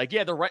shit. Like,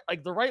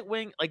 the right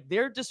wing, like,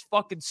 they're just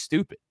fucking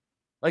stupid.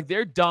 Like,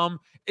 they're dumb.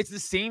 It's the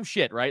same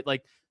shit, right?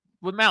 Like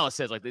what Malice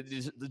says, like, they're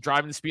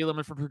driving the speed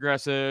limit for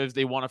progressives.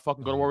 They want to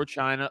fucking go to war with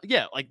China.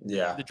 Yeah, like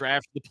the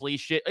draft, the police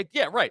shit. Like,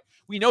 yeah, right.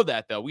 We know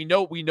that though. We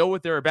know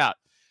what they're about.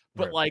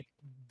 But like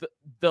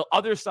the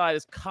other side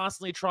is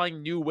constantly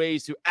trying new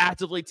ways to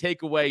actively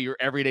take away your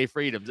everyday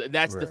freedoms. And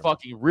that's the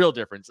fucking real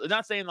difference. I'm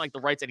not saying like the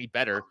right's any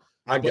better.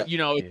 But,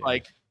 it's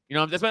like,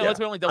 that's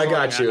my only double. I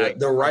got you.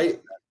 The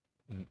right.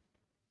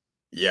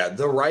 Yeah,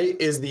 the right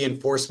is the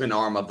enforcement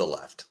arm of the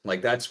left.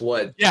 Like, that's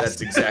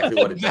exactly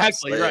what it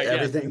exactly does. Right.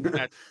 Everything.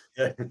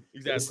 Exactly.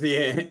 It's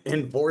the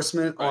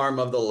enforcement arm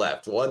of the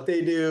left. What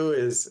they do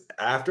is,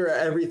 after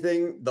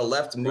everything, the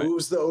left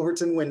moves the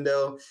Overton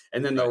window,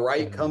 and then the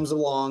right comes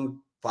along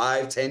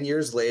 5-10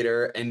 years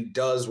later and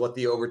does what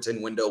the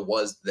Overton window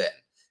was then.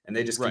 And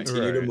they just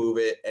continue to move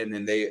it, and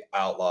then they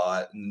outlaw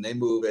it, and they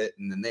move it,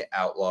 and then they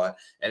outlaw it.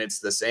 And it's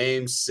the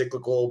same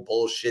cyclical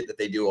bullshit that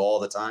they do all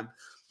the time.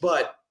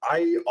 But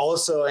I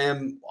also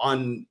am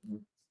on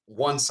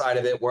one side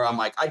of it where I'm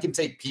like, I can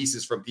take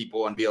pieces from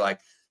people and be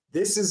like,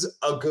 this is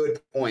a good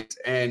point.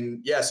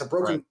 And yes, a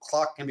broken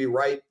clock can be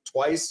right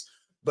twice,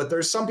 but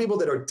there's some people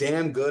that are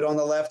damn good on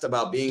the left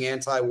about being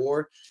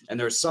anti-war. And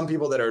there's some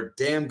people that are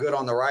damn good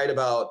on the right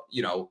about,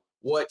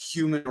 what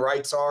human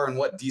rights are and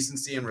what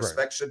decency and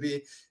respect should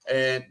be.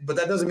 But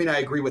that doesn't mean I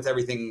agree with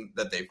everything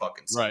that they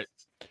fucking say. Right.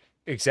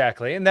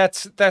 Exactly. And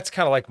that's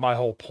kind of like my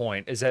whole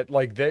point, is that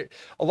like a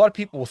lot of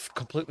people will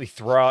completely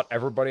throw out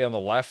everybody on the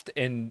left.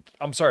 And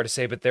I'm sorry to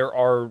say, but there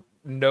are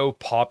no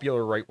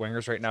popular right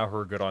wingers right now who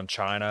are good on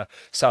China,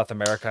 South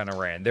America, and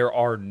Iran. There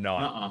are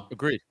none.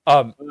 Agreed.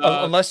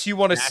 Unless you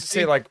want to Massey?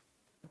 say like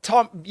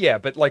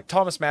but like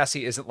Thomas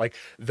Massey isn't like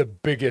the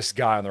biggest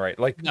guy on the right.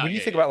 Like when you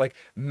think about like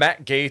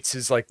Matt Gaetz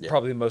is like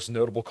probably the most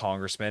notable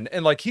congressman,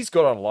 and like he's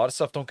good on a lot of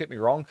stuff. Don't get me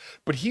wrong,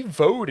 but he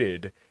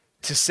voted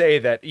to say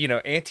that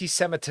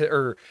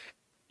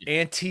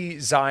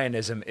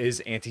anti-Zionism is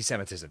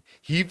anti-Semitism.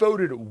 He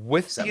voted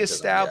with the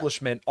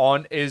establishment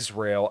on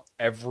Israel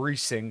every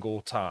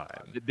single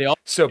time. They all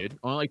did.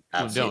 Only like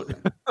two don't.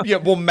 Yeah,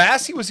 well,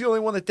 Massey was the only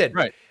one that did.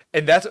 Right.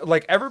 And that's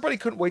like everybody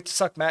couldn't wait to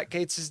suck Matt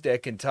Gaetz'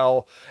 dick and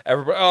tell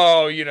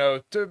everybody,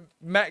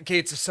 Matt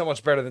Gaetz is so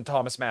much better than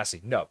Thomas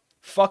Massey. No,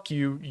 fuck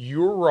you.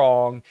 You're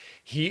wrong.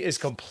 He is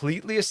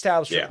completely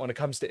establishment when it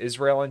comes to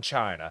Israel and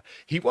China.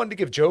 He wanted to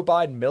give Joe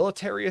Biden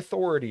military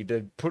authority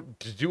to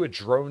do a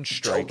drone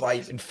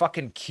strike in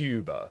fucking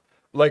Cuba.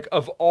 Like,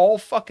 of all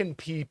fucking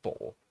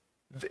people.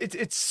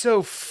 It's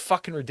so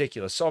fucking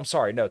ridiculous. So I'm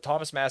sorry. No,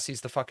 Thomas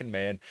Massey's the fucking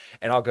man,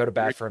 and I'll go to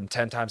bat for him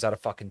 10 times out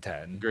of fucking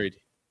 10. Agreed.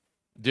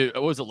 Dude,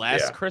 what was it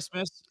last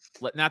Christmas?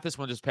 Not this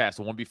one just passed.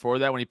 The one before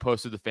that when he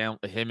posted him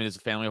and his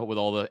family with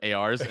all the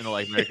ARs and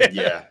like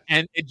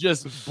and it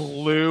just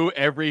blew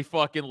every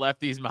fucking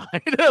lefty's mind.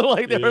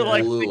 Like they were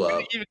like they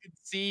couldn't even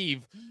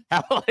conceive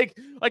how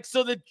like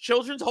so the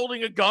children's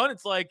holding a gun.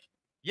 It's like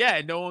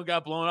and no one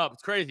got blown up.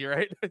 It's crazy,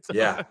 right? It's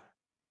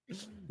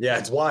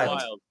it's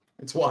wild.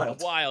 It's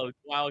wild.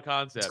 Wild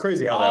concept. It's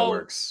crazy how that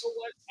works. You know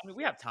what? I mean,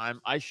 we have time.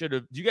 I should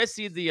have. Do you guys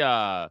see the?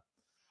 I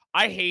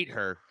hate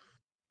her.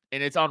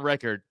 And it's on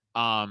record.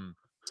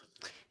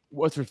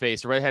 What's her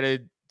face? The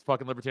redheaded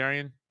fucking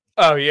libertarian.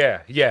 Oh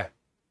yeah.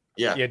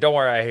 Don't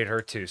worry, I hate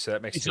her too. So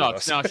that makes she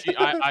sucks. No, she.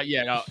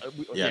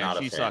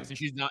 She sucks. And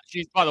she's not.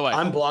 She's by the way.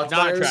 I'm blocked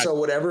by her. So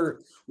whatever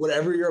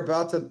you're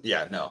about to.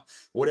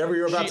 Whatever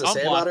you're about to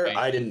say about her,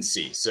 I didn't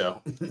see.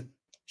 So.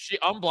 She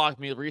unblocked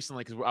me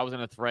recently because I was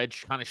in a thread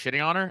kind of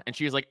shitting on her, and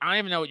she was like, "I don't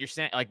even know what you're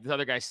saying." Like this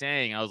other guy's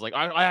saying. I was like,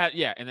 "I had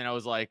and then I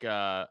was like,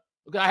 I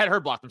had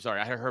her blocked. I'm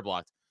sorry, I had her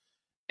blocked.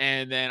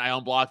 And then I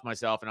unblocked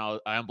myself, and I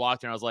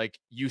unblocked her, and I was like,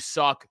 "You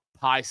suck,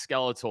 Pi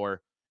Skeletor,"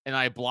 and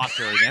I blocked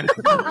her again.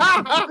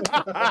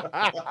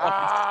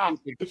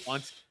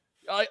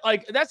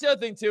 Like that's the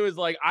other thing too is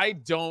like I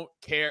don't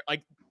care.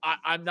 Like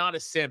I'm not a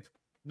simp.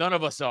 None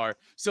of us are.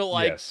 So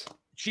like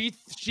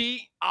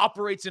she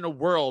operates in a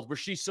world where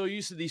she's so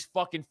used to these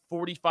fucking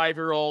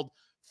 45-year-old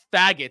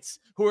faggots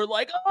who are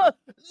like,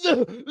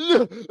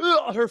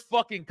 her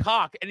fucking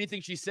cock.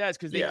 Anything she says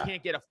because they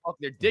can't get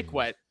their dick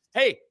wet.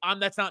 Hey,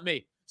 that's not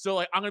me. So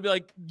like I'm gonna be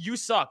like, you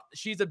suck.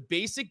 She's a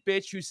basic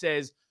bitch who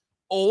says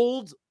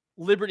old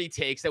liberty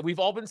takes that we've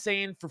all been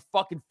saying for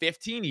fucking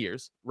 15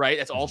 years, right?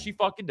 That's all she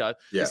fucking does.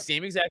 The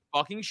same exact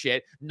fucking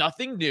shit,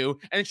 nothing new.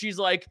 And she's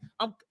like,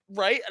 I'm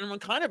right, and I'm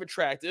kind of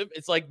attractive.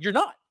 It's like you're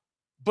not,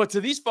 but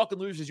to these fucking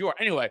losers, you are.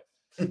 Anyway,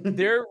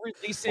 they're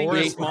releasing.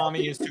 Forrest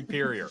mommy is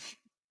superior.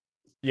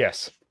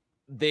 Yes,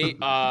 they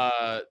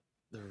I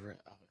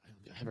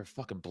have her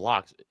fucking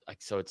blocked.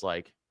 Like so, it's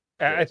like.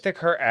 I think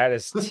her ad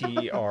is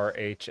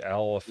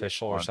TRHL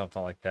official or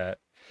something like that.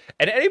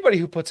 And anybody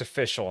who puts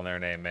official in their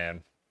name,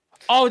 man.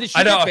 Oh, did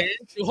she get banned?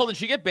 Hold on, did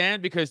she get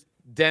banned because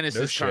Dennis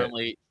is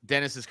currently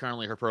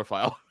her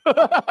profile.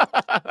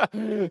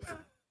 Dennis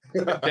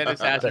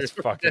has her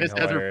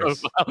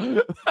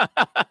profile.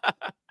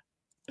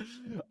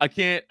 I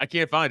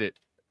can't find it.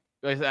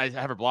 I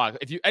have her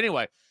blocked.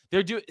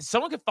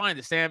 Someone could find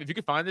it, Sam. If you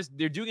could find this,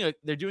 they're doing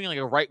like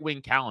a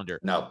right-wing calendar.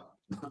 No.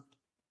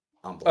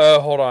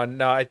 Hold on.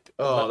 No,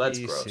 that's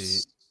gross.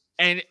 See.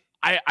 And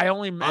I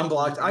only I'm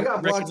blocked. I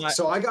got blocked.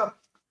 So I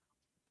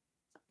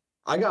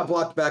got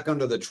blocked back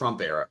under the Trump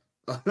era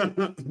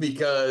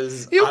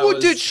because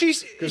she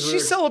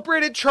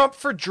celebrated Trump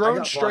for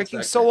drone striking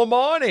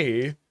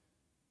Soleimani.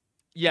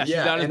 Yeah, she's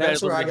not as bad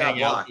as I got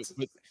blocked.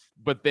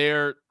 But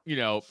they're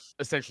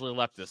essentially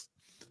leftist.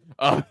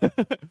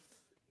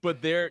 But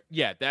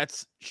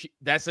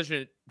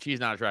she's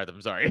not attractive.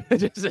 I'm sorry.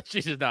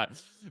 She's just not.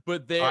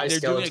 But they're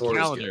doing a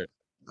calendar.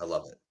 I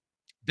love it.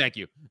 Thank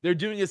you. They're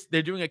doing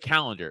a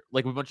calendar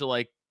like with a bunch of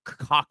like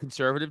cock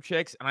conservative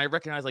chicks, and I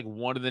recognize like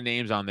one of the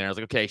names on there. I was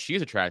like, okay,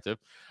 she's attractive.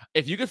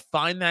 If you could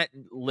find that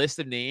list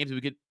of names, we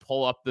could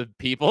pull up the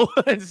people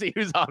and see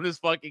who's on this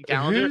fucking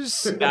calendar.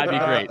 That'd be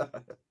great.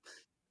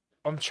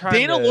 I'm trying.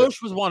 Dana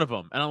Loesch was one of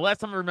them, and last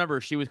time I remember,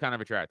 she was kind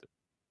of attractive.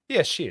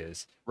 Yeah, she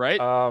is. Right?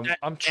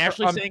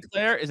 Ashley St.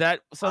 Clair, is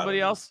that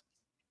somebody else?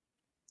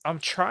 I'm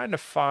trying to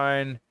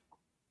find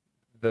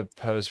the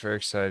post. Very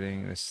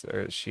exciting.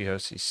 She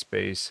hosts these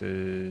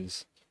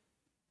spaces.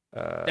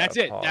 That's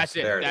it.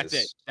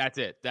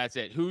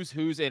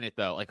 Who's in it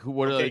though? Like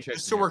what are they?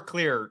 Just so we're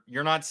clear,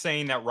 you're not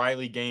saying that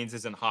Riley Gaines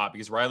isn't hot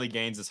because Riley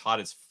Gaines is hot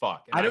as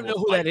fuck. I don't know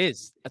who that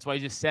is. That's why I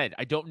just said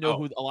I don't know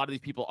who a lot of these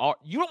people are.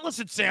 You don't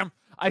listen, Sam.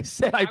 I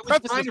said I was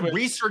trying to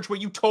research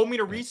what you told me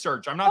to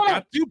research. I'm not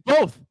that. Do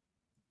both.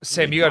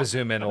 Sam, you got to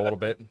zoom in a little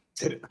bit.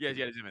 Yeah, you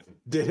got to zoom in.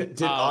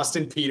 Did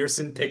Austin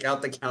Peterson pick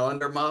out the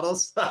calendar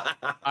models? That's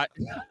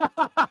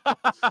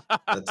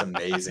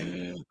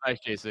amazing. Nice,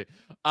 JC.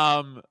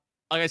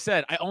 like I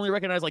said, I only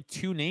recognize like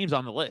 2 names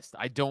on the list.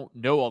 I don't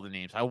know all the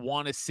names. I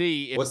want to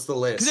see if What's the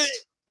list?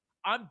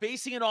 I'm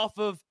basing it off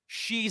of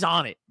she's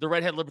on it, the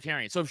redhead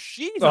libertarian. So if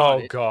she's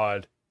on it,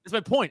 God. that's my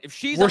point. If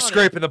she's We're on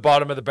scraping the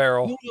bottom of the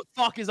barrel. who the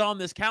fuck is on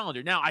this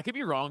calendar? Now, I could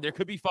be wrong. There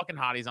could be fucking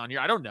hotties on here.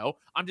 I don't know.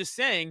 I'm just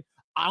saying,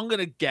 I'm going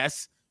to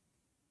guess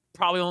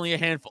probably only a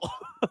handful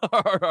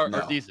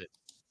are decent.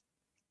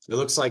 It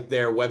looks like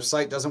their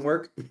website doesn't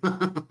work.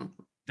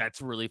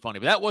 That's really funny.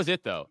 But that was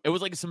it, though. It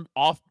was like some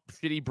off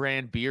shitty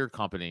brand beer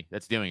company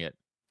that's doing it.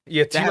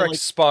 Yeah, T-Rex like,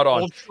 spot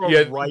on.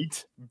 Ultra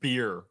right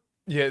beer.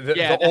 Yeah, that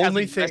the has,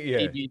 only like, thing. Yeah.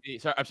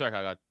 ABV. Sorry, I'm sorry,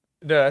 God.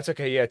 No, that's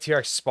okay. Yeah,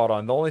 T-Rex is spot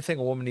on. The only thing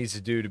a woman needs to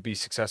do to be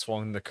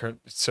successful in the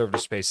conservative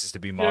space is to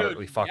be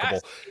moderately fuckable.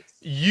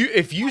 Yes.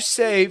 If you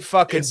say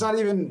fucking, it's not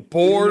even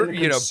bored,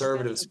 in a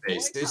conservative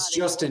space. It's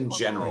just in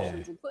general.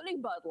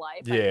 Including Bud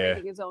Light, Yeah.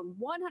 his own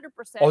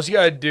 100%. All you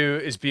gotta do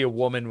is be a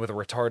woman with a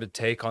retarded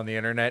take on the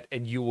internet,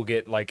 and you will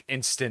get like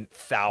instant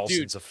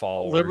thousands of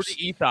followers. Liberty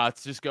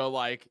ethos just go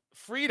like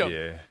freedom,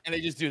 Yeah. and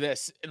they just do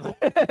this, and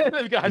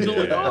the guys are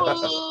like,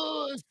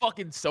 oh, it's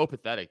fucking so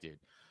pathetic, dude.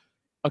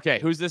 Okay,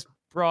 who's this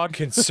broad?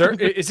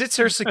 Is it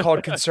seriously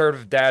called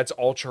Conservative Dad's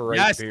Ultra Right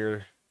Yes.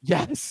 Beer?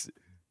 Yes.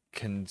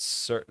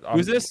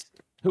 Who's this?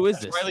 Who is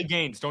this? Riley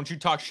Gaines. Don't you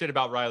talk shit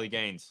about Riley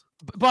Gaines.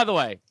 By the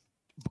way,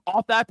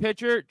 off that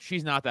picture,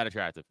 she's not that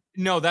attractive.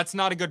 No, that's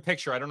not a good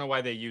picture. I don't know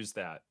why they use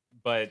that,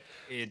 but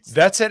it's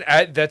That's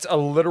a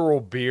literal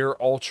beer,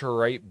 ultra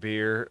right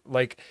beer.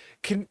 Like,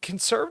 can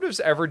conservatives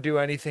ever do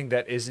anything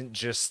that isn't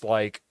just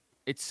like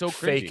it's so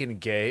fake cringy. and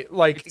gay?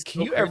 Like, It's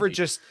can so you ever cringy.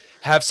 just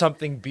have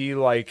something be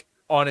like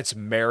on its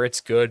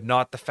merits good,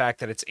 not the fact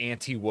that it's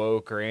anti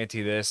woke or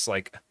anti this?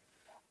 Like,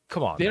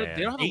 come on, They man.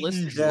 don't have a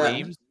list of Yeah.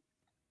 names.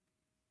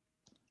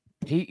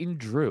 Peyton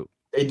Drew.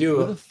 They do.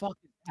 Who the fuck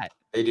is that?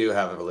 They do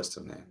have a list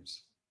of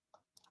names.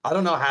 I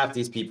don't know half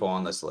these people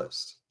on this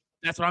list.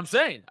 That's what I'm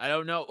saying. I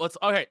don't know.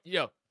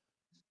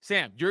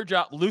 Sam, your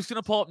job. Luke's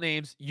gonna pull up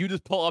names. You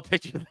just pull up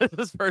pictures of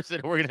this person.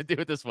 And we're gonna do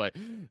it this way.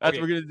 That's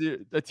what we're gonna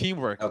do. The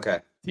teamwork. Okay.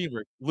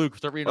 Teamwork. Luke,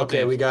 start reading.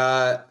 Okay, we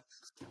got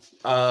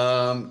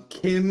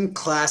Kim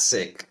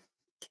Classic.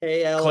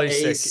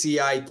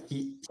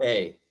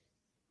 KLACIK.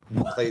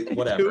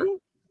 Whatever.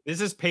 Who?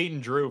 This is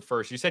Peyton Drew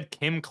first. You said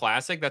Kim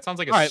Classic? That sounds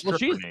like a All right. Well,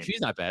 stripper name. she's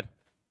not bad.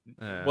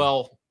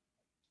 Well,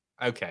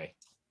 okay.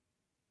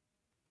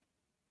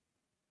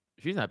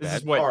 She's not This bad.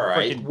 is what, All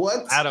right, freaking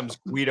what? Adam's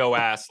Guido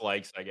ass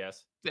likes, I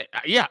guess.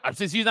 Yeah,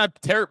 since she's not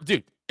terrible,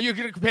 dude. You're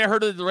gonna compare her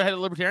to the redheaded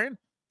libertarian?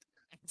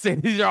 Say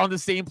these are on the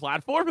same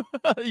platform?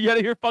 You gotta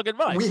hear fucking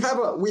mind. We have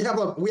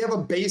a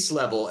base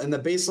level, and the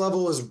base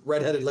level is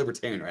redheaded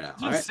libertarian right now.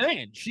 I'm all right?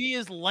 saying she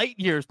is light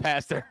years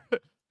past her.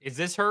 Is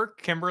this her,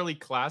 Kimberly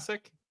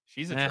Classic?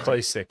 She's a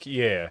Classic.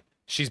 Yeah,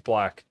 she's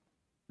black.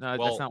 No,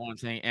 Well- that's not what I'm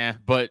saying.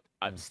 But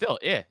I'm still,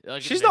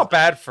 Like, She's not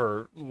bad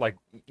for like,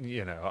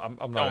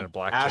 I'm not in a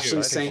black.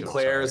 Ashley St.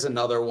 Clair is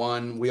another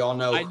one. We all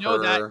know I know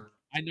her. that.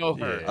 I know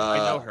her. Yeah. I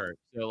know her.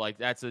 So like,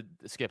 that's a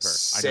skip her. I know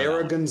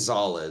Sarah that.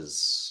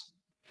 Gonzalez.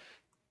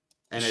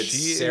 And it's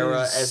She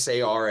Sarah is-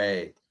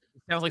 SARA.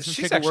 Sounds like some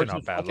She's chick who actually works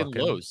not at bad fucking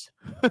looking. Lowe's.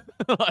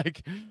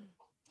 Like,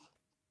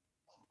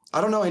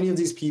 I don't know any of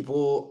these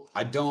people.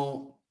 I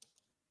don't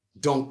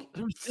I'm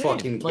saying,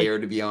 fucking like, care,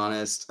 to be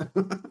honest.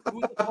 who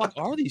the fuck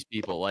are these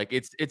people? Like,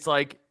 it's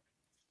like,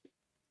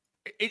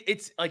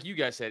 it's like you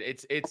guys said.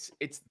 It's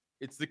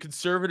the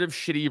conservative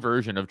shitty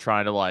version of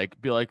trying to like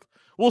be like,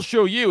 we'll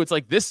show you. It's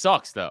like, this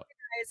sucks though.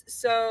 Guys,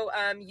 so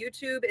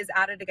YouTube is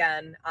at it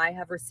again. I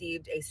have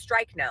received a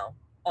strike now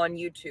on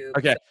YouTube.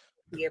 Okay. So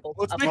be able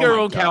to Let's upload- make our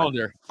my own God.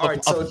 calendar. All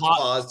right, so hot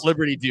pause.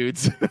 Liberty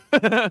dudes.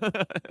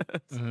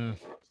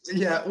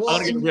 Yeah, well,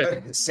 I'm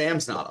gonna get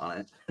Sam's not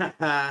on it.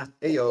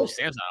 Hey yo,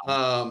 Sam's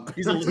not.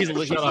 He's a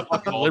a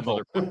fucking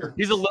liberal.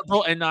 He's a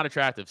liberal and not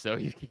attractive, so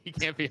he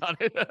can't be on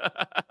it.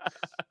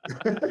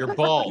 You're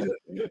bald.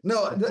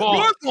 No, You're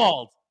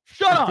bald.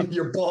 Shut up.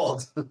 You're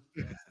bald.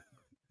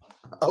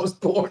 I was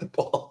born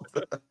bald.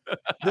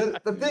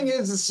 The thing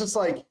is, it's just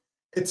like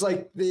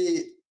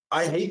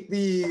I hate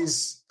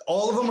these.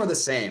 All of them are the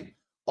same.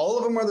 All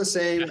of them are the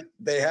same.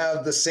 They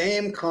have the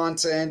same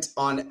content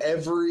on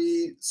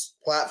every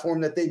platform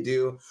that they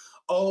do.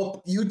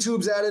 Oh,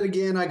 YouTube's at it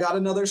again. I got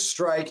another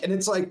strike. And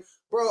it's like,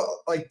 bro,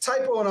 like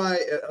Typo and I,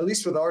 at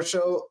least with our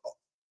show,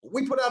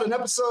 we put out an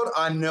episode.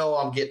 I know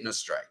I'm getting a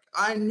strike.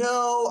 I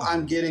know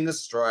I'm getting a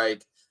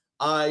strike.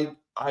 I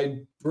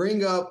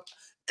bring up,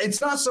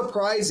 it's not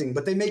surprising,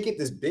 but they make it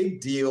this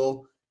big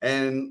deal.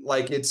 And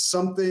like, it's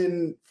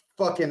something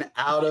fucking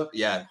out of,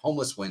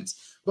 homeless wins.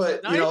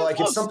 But, Not even like,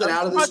 close. it's something I'm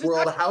out of this surprised it's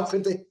world. that How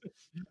could they?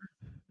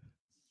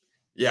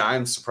 Yeah,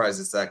 I'm surprised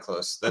it's that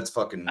close. That's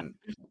fucking,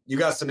 you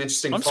got some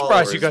interesting I'm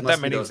followers. surprised you got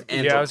Must that be many. those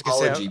Yeah, I was gonna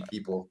say, anthropology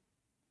people.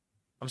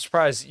 I'm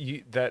surprised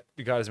that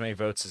you got as many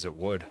votes as it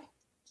would.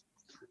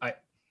 That's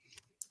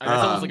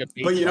almost like a But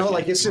bait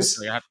like, it's question.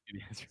 just, I have to do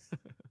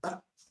the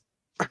answer.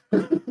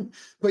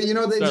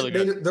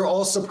 but they're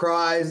all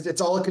surprised.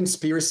 It's all a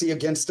conspiracy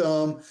against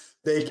them.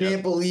 They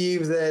can't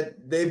believe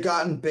that they've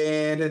gotten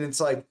banned. And it's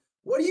like,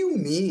 what do you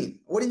mean?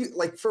 What do you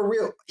like for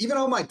real? Even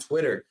on my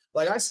Twitter,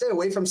 Like I stay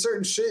away from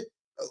certain shit,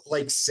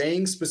 like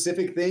saying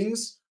specific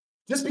things,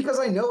 just because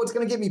I know it's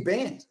gonna get me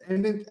banned.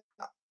 And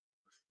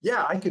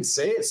yeah, I could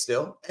say it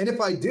still. And if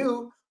I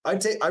do,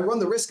 I run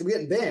the risk of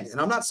getting banned. And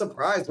I'm not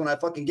surprised when I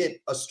fucking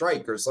get a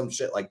strike or some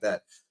shit like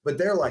that. But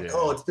they're like,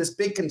 oh, it's this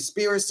big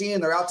conspiracy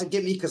and they're out to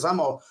get me because I'm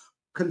a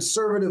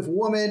conservative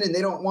woman and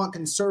they don't want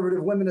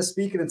conservative women to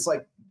speak. And it's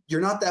like,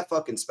 you're not that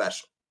fucking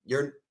special.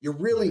 You're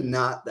really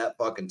not that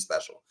fucking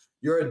special.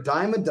 You're a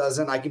dime a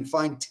dozen. I can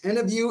find 10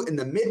 of you in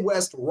the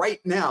Midwest right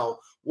now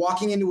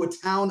walking into a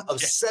town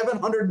of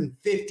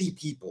 750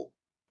 people.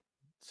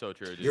 So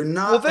true, dude. You're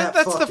not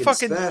that's the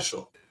fucking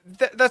special.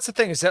 That's the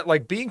thing, is that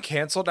like being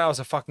canceled now is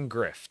a fucking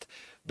grift.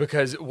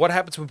 Because what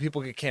happens when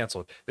people get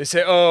canceled? They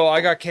say, oh,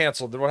 I got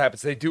canceled. Then what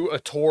happens? They do a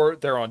tour.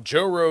 They're on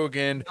Joe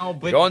Rogan.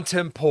 They go on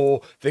Tim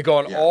Pool. They go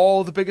on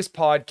all the biggest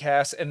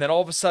podcasts. And then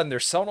all of a sudden,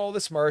 they're selling all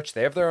this merch.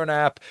 They have their own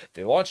app.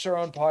 They launch their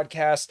own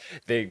podcast.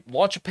 They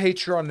launch a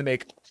Patreon. They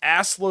make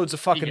ass loads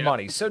of fucking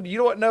money. So you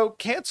know what? No,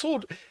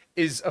 canceled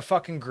is a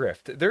fucking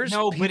grift. There's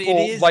no, people but it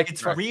is like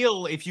it's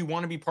real if you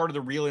want to be part of the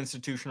real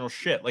institutional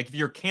shit. Like if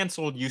you're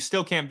canceled, you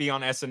still can't be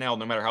on SNL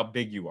no matter how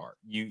big you are.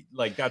 You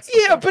like that's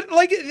but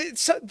like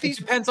these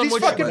depends on these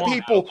what fucking you want.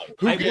 people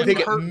who they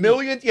get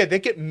millions, they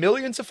get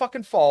millions of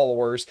fucking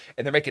followers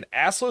and they're making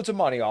assloads of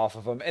money off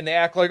of them, and they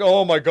act like,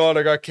 oh my god,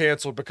 I got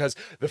canceled because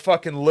the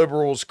fucking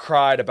liberals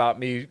cried about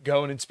me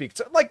going and speaking.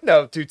 So, like,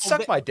 no, dude,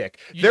 suck my dick.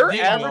 There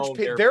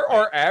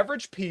are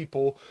average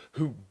people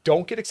who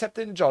don't get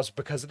accepted in jobs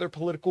because of their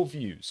political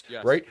views.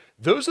 Yes. Right?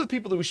 Those are the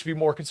people that we should be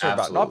more concerned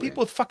about. Not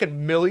people with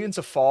fucking millions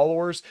of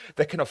followers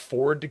that can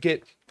afford to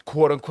get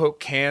quote unquote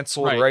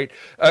canceled, right?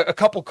 A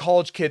couple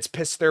college kids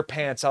piss their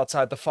pants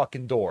outside the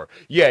fucking door.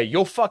 Yeah,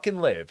 you'll fucking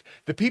live.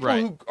 The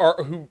people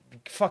who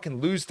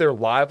fucking lose their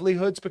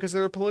livelihoods because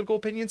of their political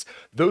opinions,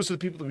 those are the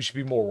people that we should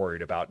be more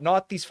worried about.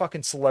 Not these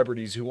fucking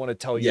celebrities who want to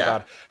tell you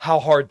about how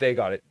hard they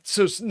got it.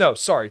 So no,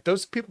 sorry,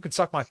 those people can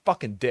suck my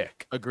fucking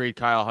dick. Agreed,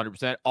 Kyle,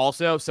 100%.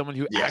 Also, someone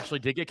who actually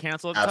did get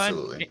canceled at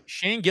the time,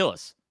 Shane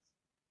Gillis.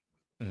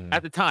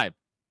 At the time.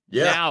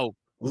 Now,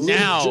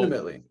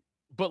 legitimately.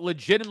 But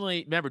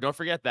legitimately, remember, don't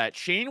forget that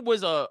Shane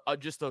was he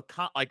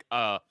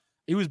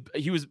was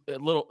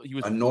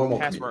a normal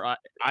comedian.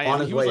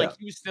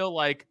 He was still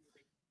like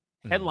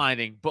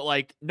headlining, but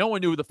like no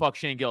one knew who the fuck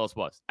Shane Gillis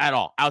was at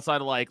all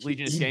outside of like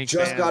Legion of Skanks. He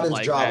just got his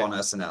job that. On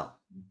SNL.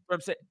 But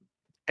I'm saying,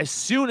 as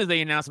soon as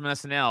they announced him on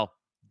SNL,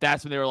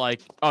 that's when they were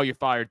like, "Oh, you're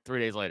fired."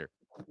 3 days later,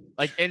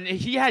 like, and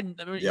he had,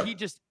 he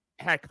just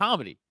had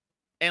comedy.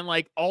 And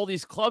like all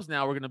these clubs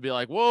now are going to be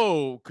like,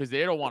 whoa, because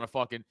they don't want to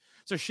fucking.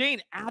 So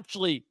Shane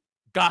actually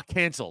got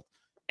canceled.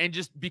 And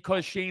just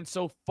because Shane's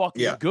so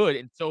fucking good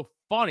and so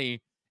funny,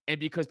 and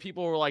because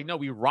people were like, no,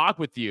 we rock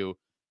with you.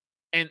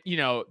 And, you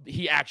know,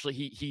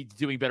 he's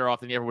doing better off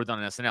than he ever would have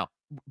done on SNL.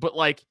 But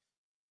like,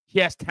 he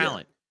has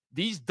talent.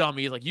 These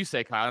dummies, like you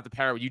say, Kyle, I don't have to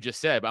parrot what you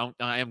just said, but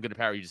I am going to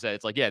parrot what you just said.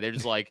 It's like, yeah, they're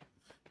just like,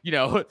 you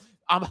know,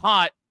 I'm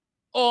hot.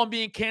 Oh, I'm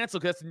being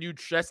canceled because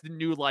that's the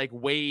new like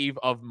wave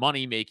of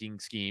money making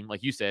scheme,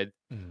 like you said.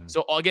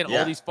 So again,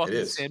 all these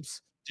fucking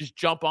simps just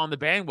jump on the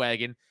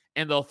bandwagon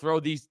and they'll throw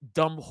these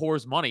dumb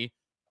whores money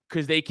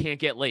because they can't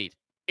get laid.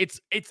 I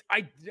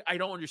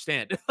don't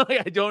understand. Like,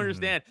 I don't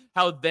understand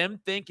how them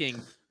thinking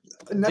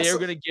they're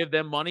gonna give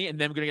them money and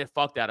them gonna get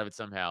fucked out of it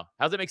somehow.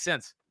 How does that make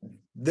sense?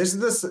 This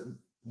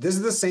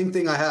is the same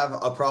thing I have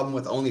a problem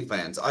with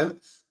OnlyFans. I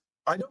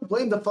don't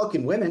blame the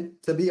fucking women,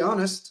 to be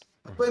honest.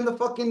 I blame the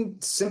fucking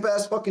simp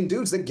ass fucking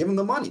dudes that give them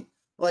the money.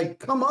 Like,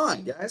 come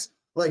on, guys.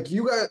 Like,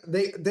 you guys,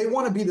 they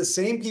want to be the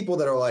same people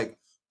that are like,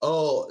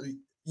 oh,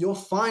 you'll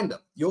find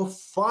them. You'll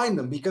find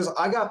them, because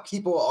I got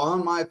people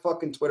on my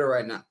fucking Twitter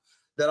right now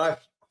that I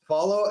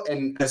follow,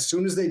 and as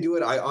soon as they do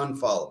it, I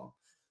unfollow them.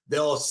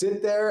 They'll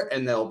sit there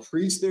and they'll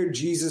preach their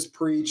Jesus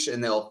preach,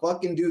 and they'll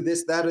fucking do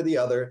this, that, or the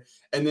other,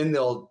 and then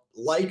they'll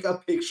like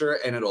a picture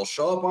and it'll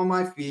show up on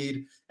my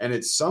feed, and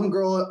it's some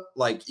girl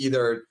like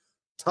either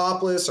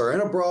topless or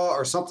in a bra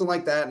or something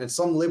like that, and it's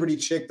some Liberty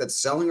chick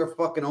that's selling her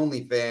fucking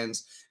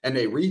OnlyFans, and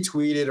they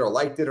retweeted or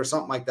liked it or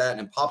something like that,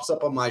 and it pops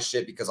up on my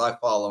shit because I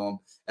follow them,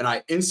 and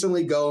I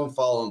instantly go and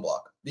follow and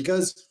block them,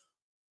 because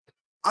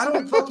I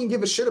don't fucking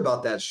give a shit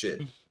about that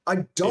shit.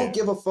 I don't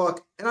give a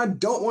fuck, and I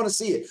don't want to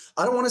see it.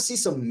 I don't want to see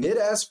some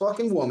mid-ass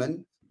fucking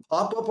woman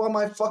pop up on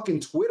my fucking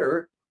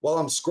Twitter while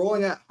I'm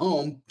scrolling at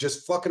home,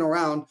 just fucking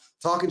around,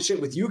 talking shit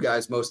with you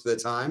guys most of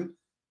the time,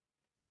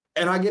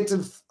 and I get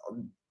to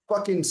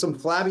fucking some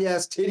flabby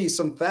ass titties,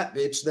 some fat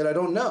bitch that I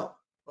don't know.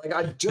 Like,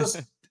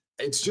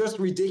 it's just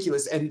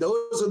ridiculous. And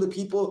those are the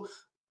people,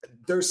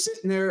 they're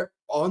sitting there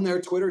on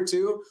their Twitter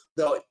too.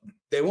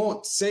 They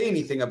won't say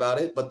anything about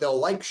it, but they'll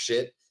like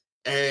shit.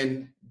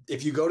 And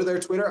if you go to their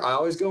Twitter, I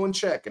always go and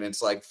check, and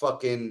it's like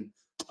fucking,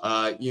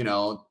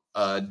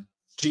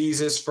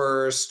 Jesus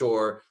first,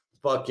 or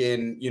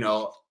fucking,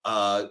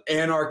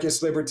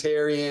 anarchist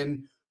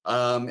libertarian.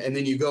 And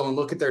then you go and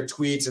look at their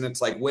tweets, and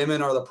it's like,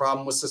 women are the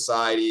problem with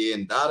society,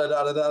 and da da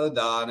da da da da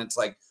da. And it's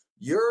like,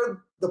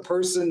 you're the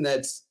person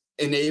that's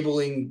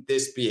enabling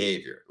this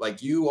behavior.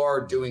 Like, you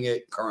are doing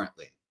it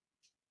currently.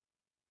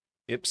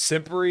 Yep,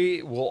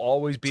 simpery will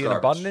always be in Garbage.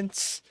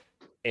 abundance,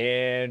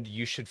 and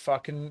you should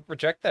fucking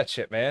reject that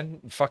shit,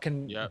 man.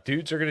 Fucking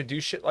dudes are gonna do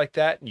shit like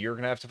that, and you're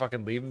gonna have to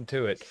fucking leave them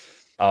to it.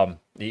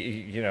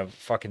 You know,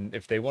 fucking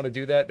if they want to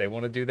do that, they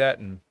want to do that,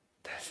 and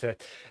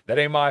that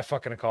ain't my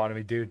fucking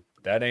economy, dude.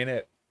 That ain't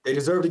it. They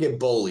deserve to get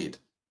bullied.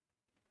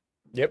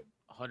 Yep,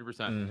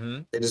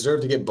 100%. They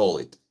deserve to get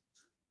bullied.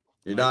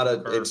 You're not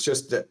a. It's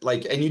just that,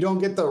 like, and you don't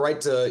get the right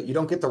to. You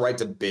don't get the right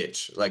to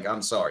bitch. Like,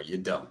 I'm sorry, you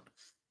don't.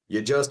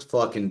 You just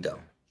fucking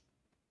don't.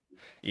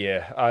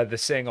 Yeah, the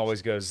saying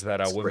always goes that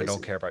women crazy.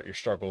 don't care about your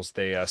struggles.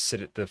 They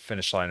sit at the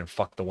finish line and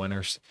fuck the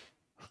winners.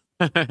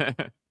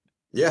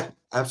 Yeah,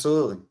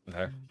 absolutely.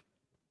 Okay.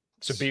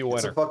 So be a It's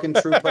winner. a fucking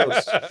true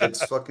post.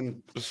 It's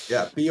fucking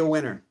be a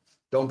winner.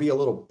 Don't be a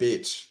little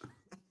bitch.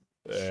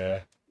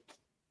 Yeah.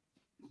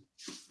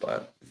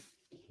 But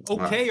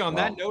Okay, on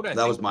that note,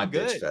 that was my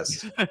bitch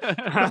fest.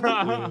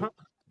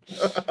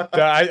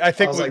 I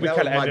think was we like, that kind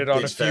was of my ended on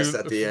a bitch fest few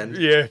at the end.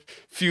 Yeah,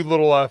 few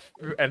little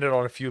ended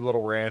on a few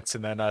little rants,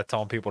 and then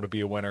telling people to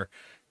be a winner.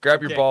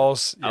 Grab your Okay.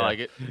 balls. I like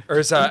it. Or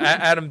as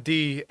Adam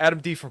D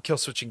from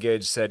Killswitch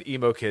Engage said,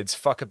 "Emo kids,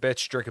 fuck a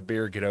bitch, drink a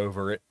beer, get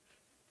over it."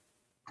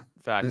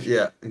 Fact.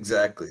 Yeah,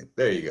 exactly.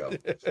 There you go.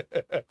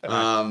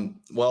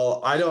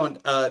 Well, I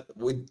don't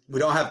we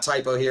don't have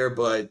Typo here,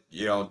 but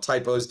you know,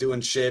 Typo's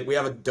doing shit. We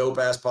have a dope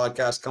ass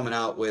podcast coming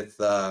out with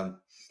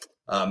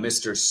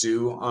Mr.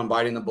 Sue on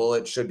Biting the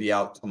Bullet. Should be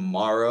out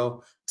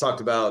tomorrow. Talked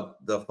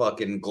about the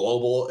fucking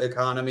global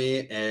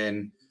economy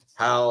and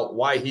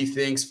why he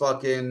thinks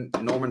fucking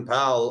Norman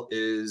Powell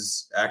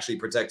is actually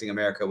protecting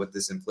America with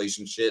this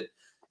inflation shit.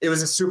 It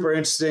was super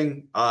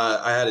interesting.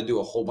 I had to do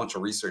a whole bunch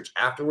of research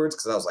afterwards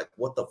because I was like,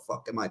 what the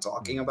fuck am I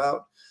talking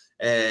about?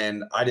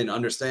 And I didn't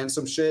understand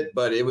some shit,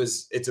 but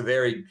it's a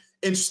very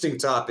interesting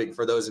topic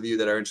for those of you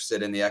that are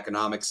interested in the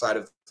economic side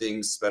of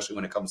things, especially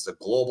when it comes to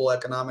global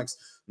economics,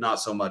 not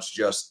so much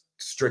just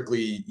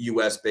strictly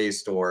US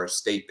based or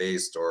state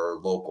based or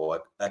local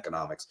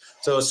economics.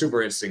 So it's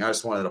super interesting. I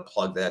just wanted to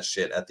plug that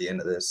shit at the end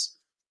of this.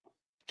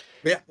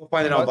 But yeah, we'll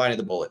find it on Biting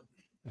the Bullet.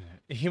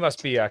 He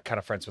must be kind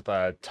of friends with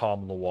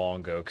Tom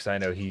Luongo, because I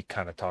know he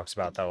kind of talks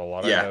about that a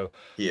lot. Yeah, I know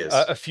he is.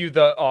 A few of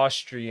the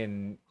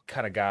Austrian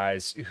kind of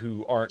guys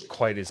who aren't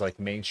quite as like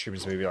mainstream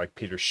as maybe like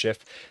Peter Schiff,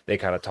 they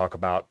kind of talk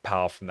about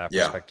Powell from that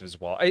perspective as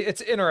well.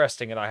 It's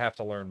interesting, and I have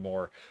to learn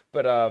more.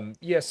 But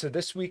yeah, so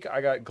this week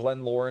I got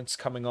Glenn Lawrence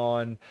coming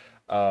on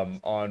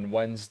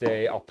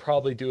Wednesday. I'll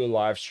probably do a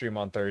live stream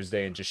on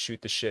Thursday and just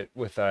shoot the shit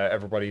with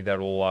everybody that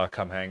will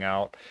come hang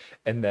out.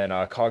 And then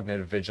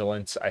Cognitive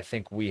Vigilance, I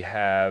think we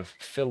have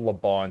Phil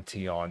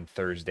Labonte on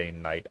Thursday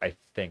night. I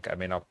think I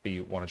may not be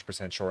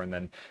 100% sure. And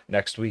then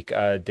next week,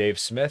 Dave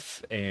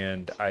Smith.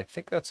 And I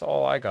think that's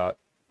all I got.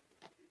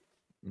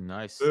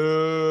 Nice.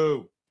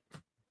 Boo.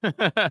 Go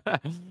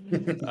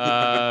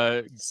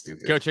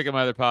check out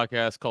my other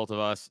podcast, Cult of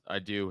Us. I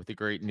do with the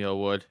great Neil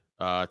Wood.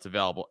 It's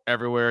available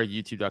everywhere.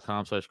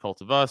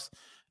 YouTube.com/Cult of Us.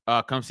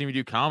 Come see me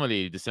do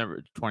comedy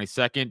December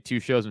 22nd. 2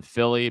 shows in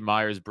Philly,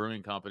 Myers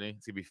Brewing Company.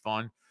 It's gonna be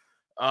fun.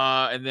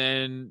 And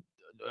then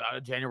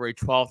January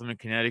 12th, I'm in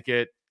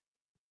Connecticut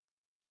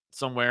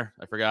somewhere.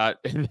 I forgot.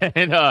 And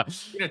then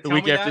the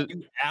week after,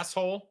 you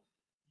asshole.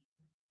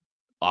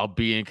 I'll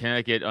be in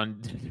Connecticut on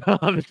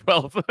the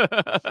 12th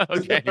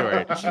of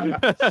January.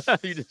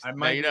 I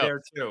might be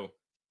there too.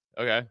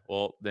 Okay,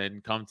 well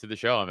then come to the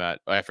show I'm at.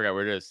 I forgot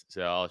where it is,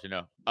 so I'll let you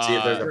know. See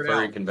if there's a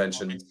furry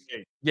convention.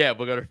 Yeah,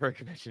 we'll go to a furry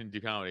convention and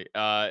do comedy.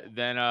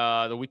 Then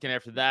the weekend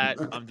after that,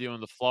 I'm doing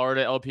the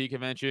Florida LP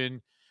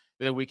convention.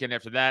 Then the weekend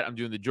after that, I'm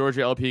doing the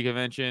Georgia LP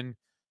convention.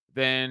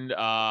 Then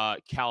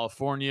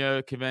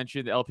California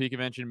convention, the LP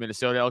convention,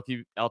 Minnesota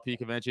LP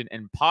convention,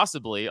 and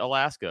possibly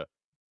Alaska.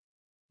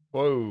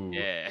 Whoa.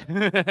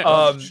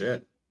 Yeah.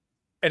 Shit.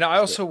 And I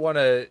also want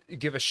to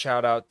give a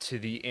shout out to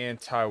the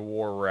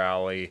anti-war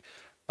rally,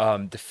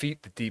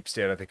 Defeat the Deep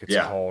State, I think it's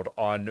called,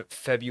 on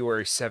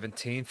February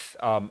 17th.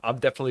 I'm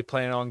definitely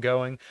planning on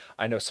going.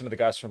 I know some of the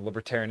guys from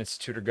Libertarian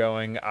Institute are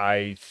going.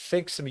 I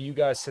think some of you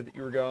guys said that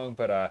you were going,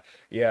 but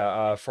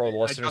for all the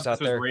listeners out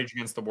there. Rage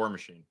Against the War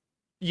Machine.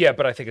 Yeah,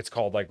 but I think it's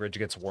called like Rage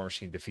Against the War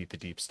Machine, Defeat the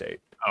Deep State.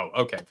 Oh,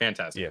 okay.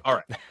 Fantastic. Yeah. All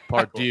right.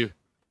 Part 2.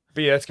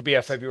 But yeah, it's going to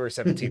be February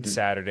 17th,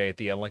 Saturday at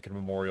the Lincoln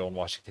Memorial in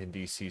Washington,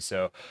 D.C.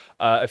 So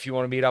if you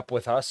want to meet up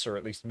with us, or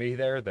at least me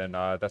there, then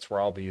that's where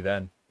I'll be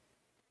then.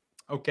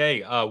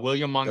 Okay.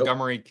 William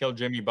Montgomery killed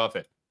Jimmy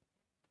Buffett.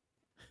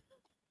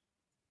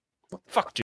 Fuck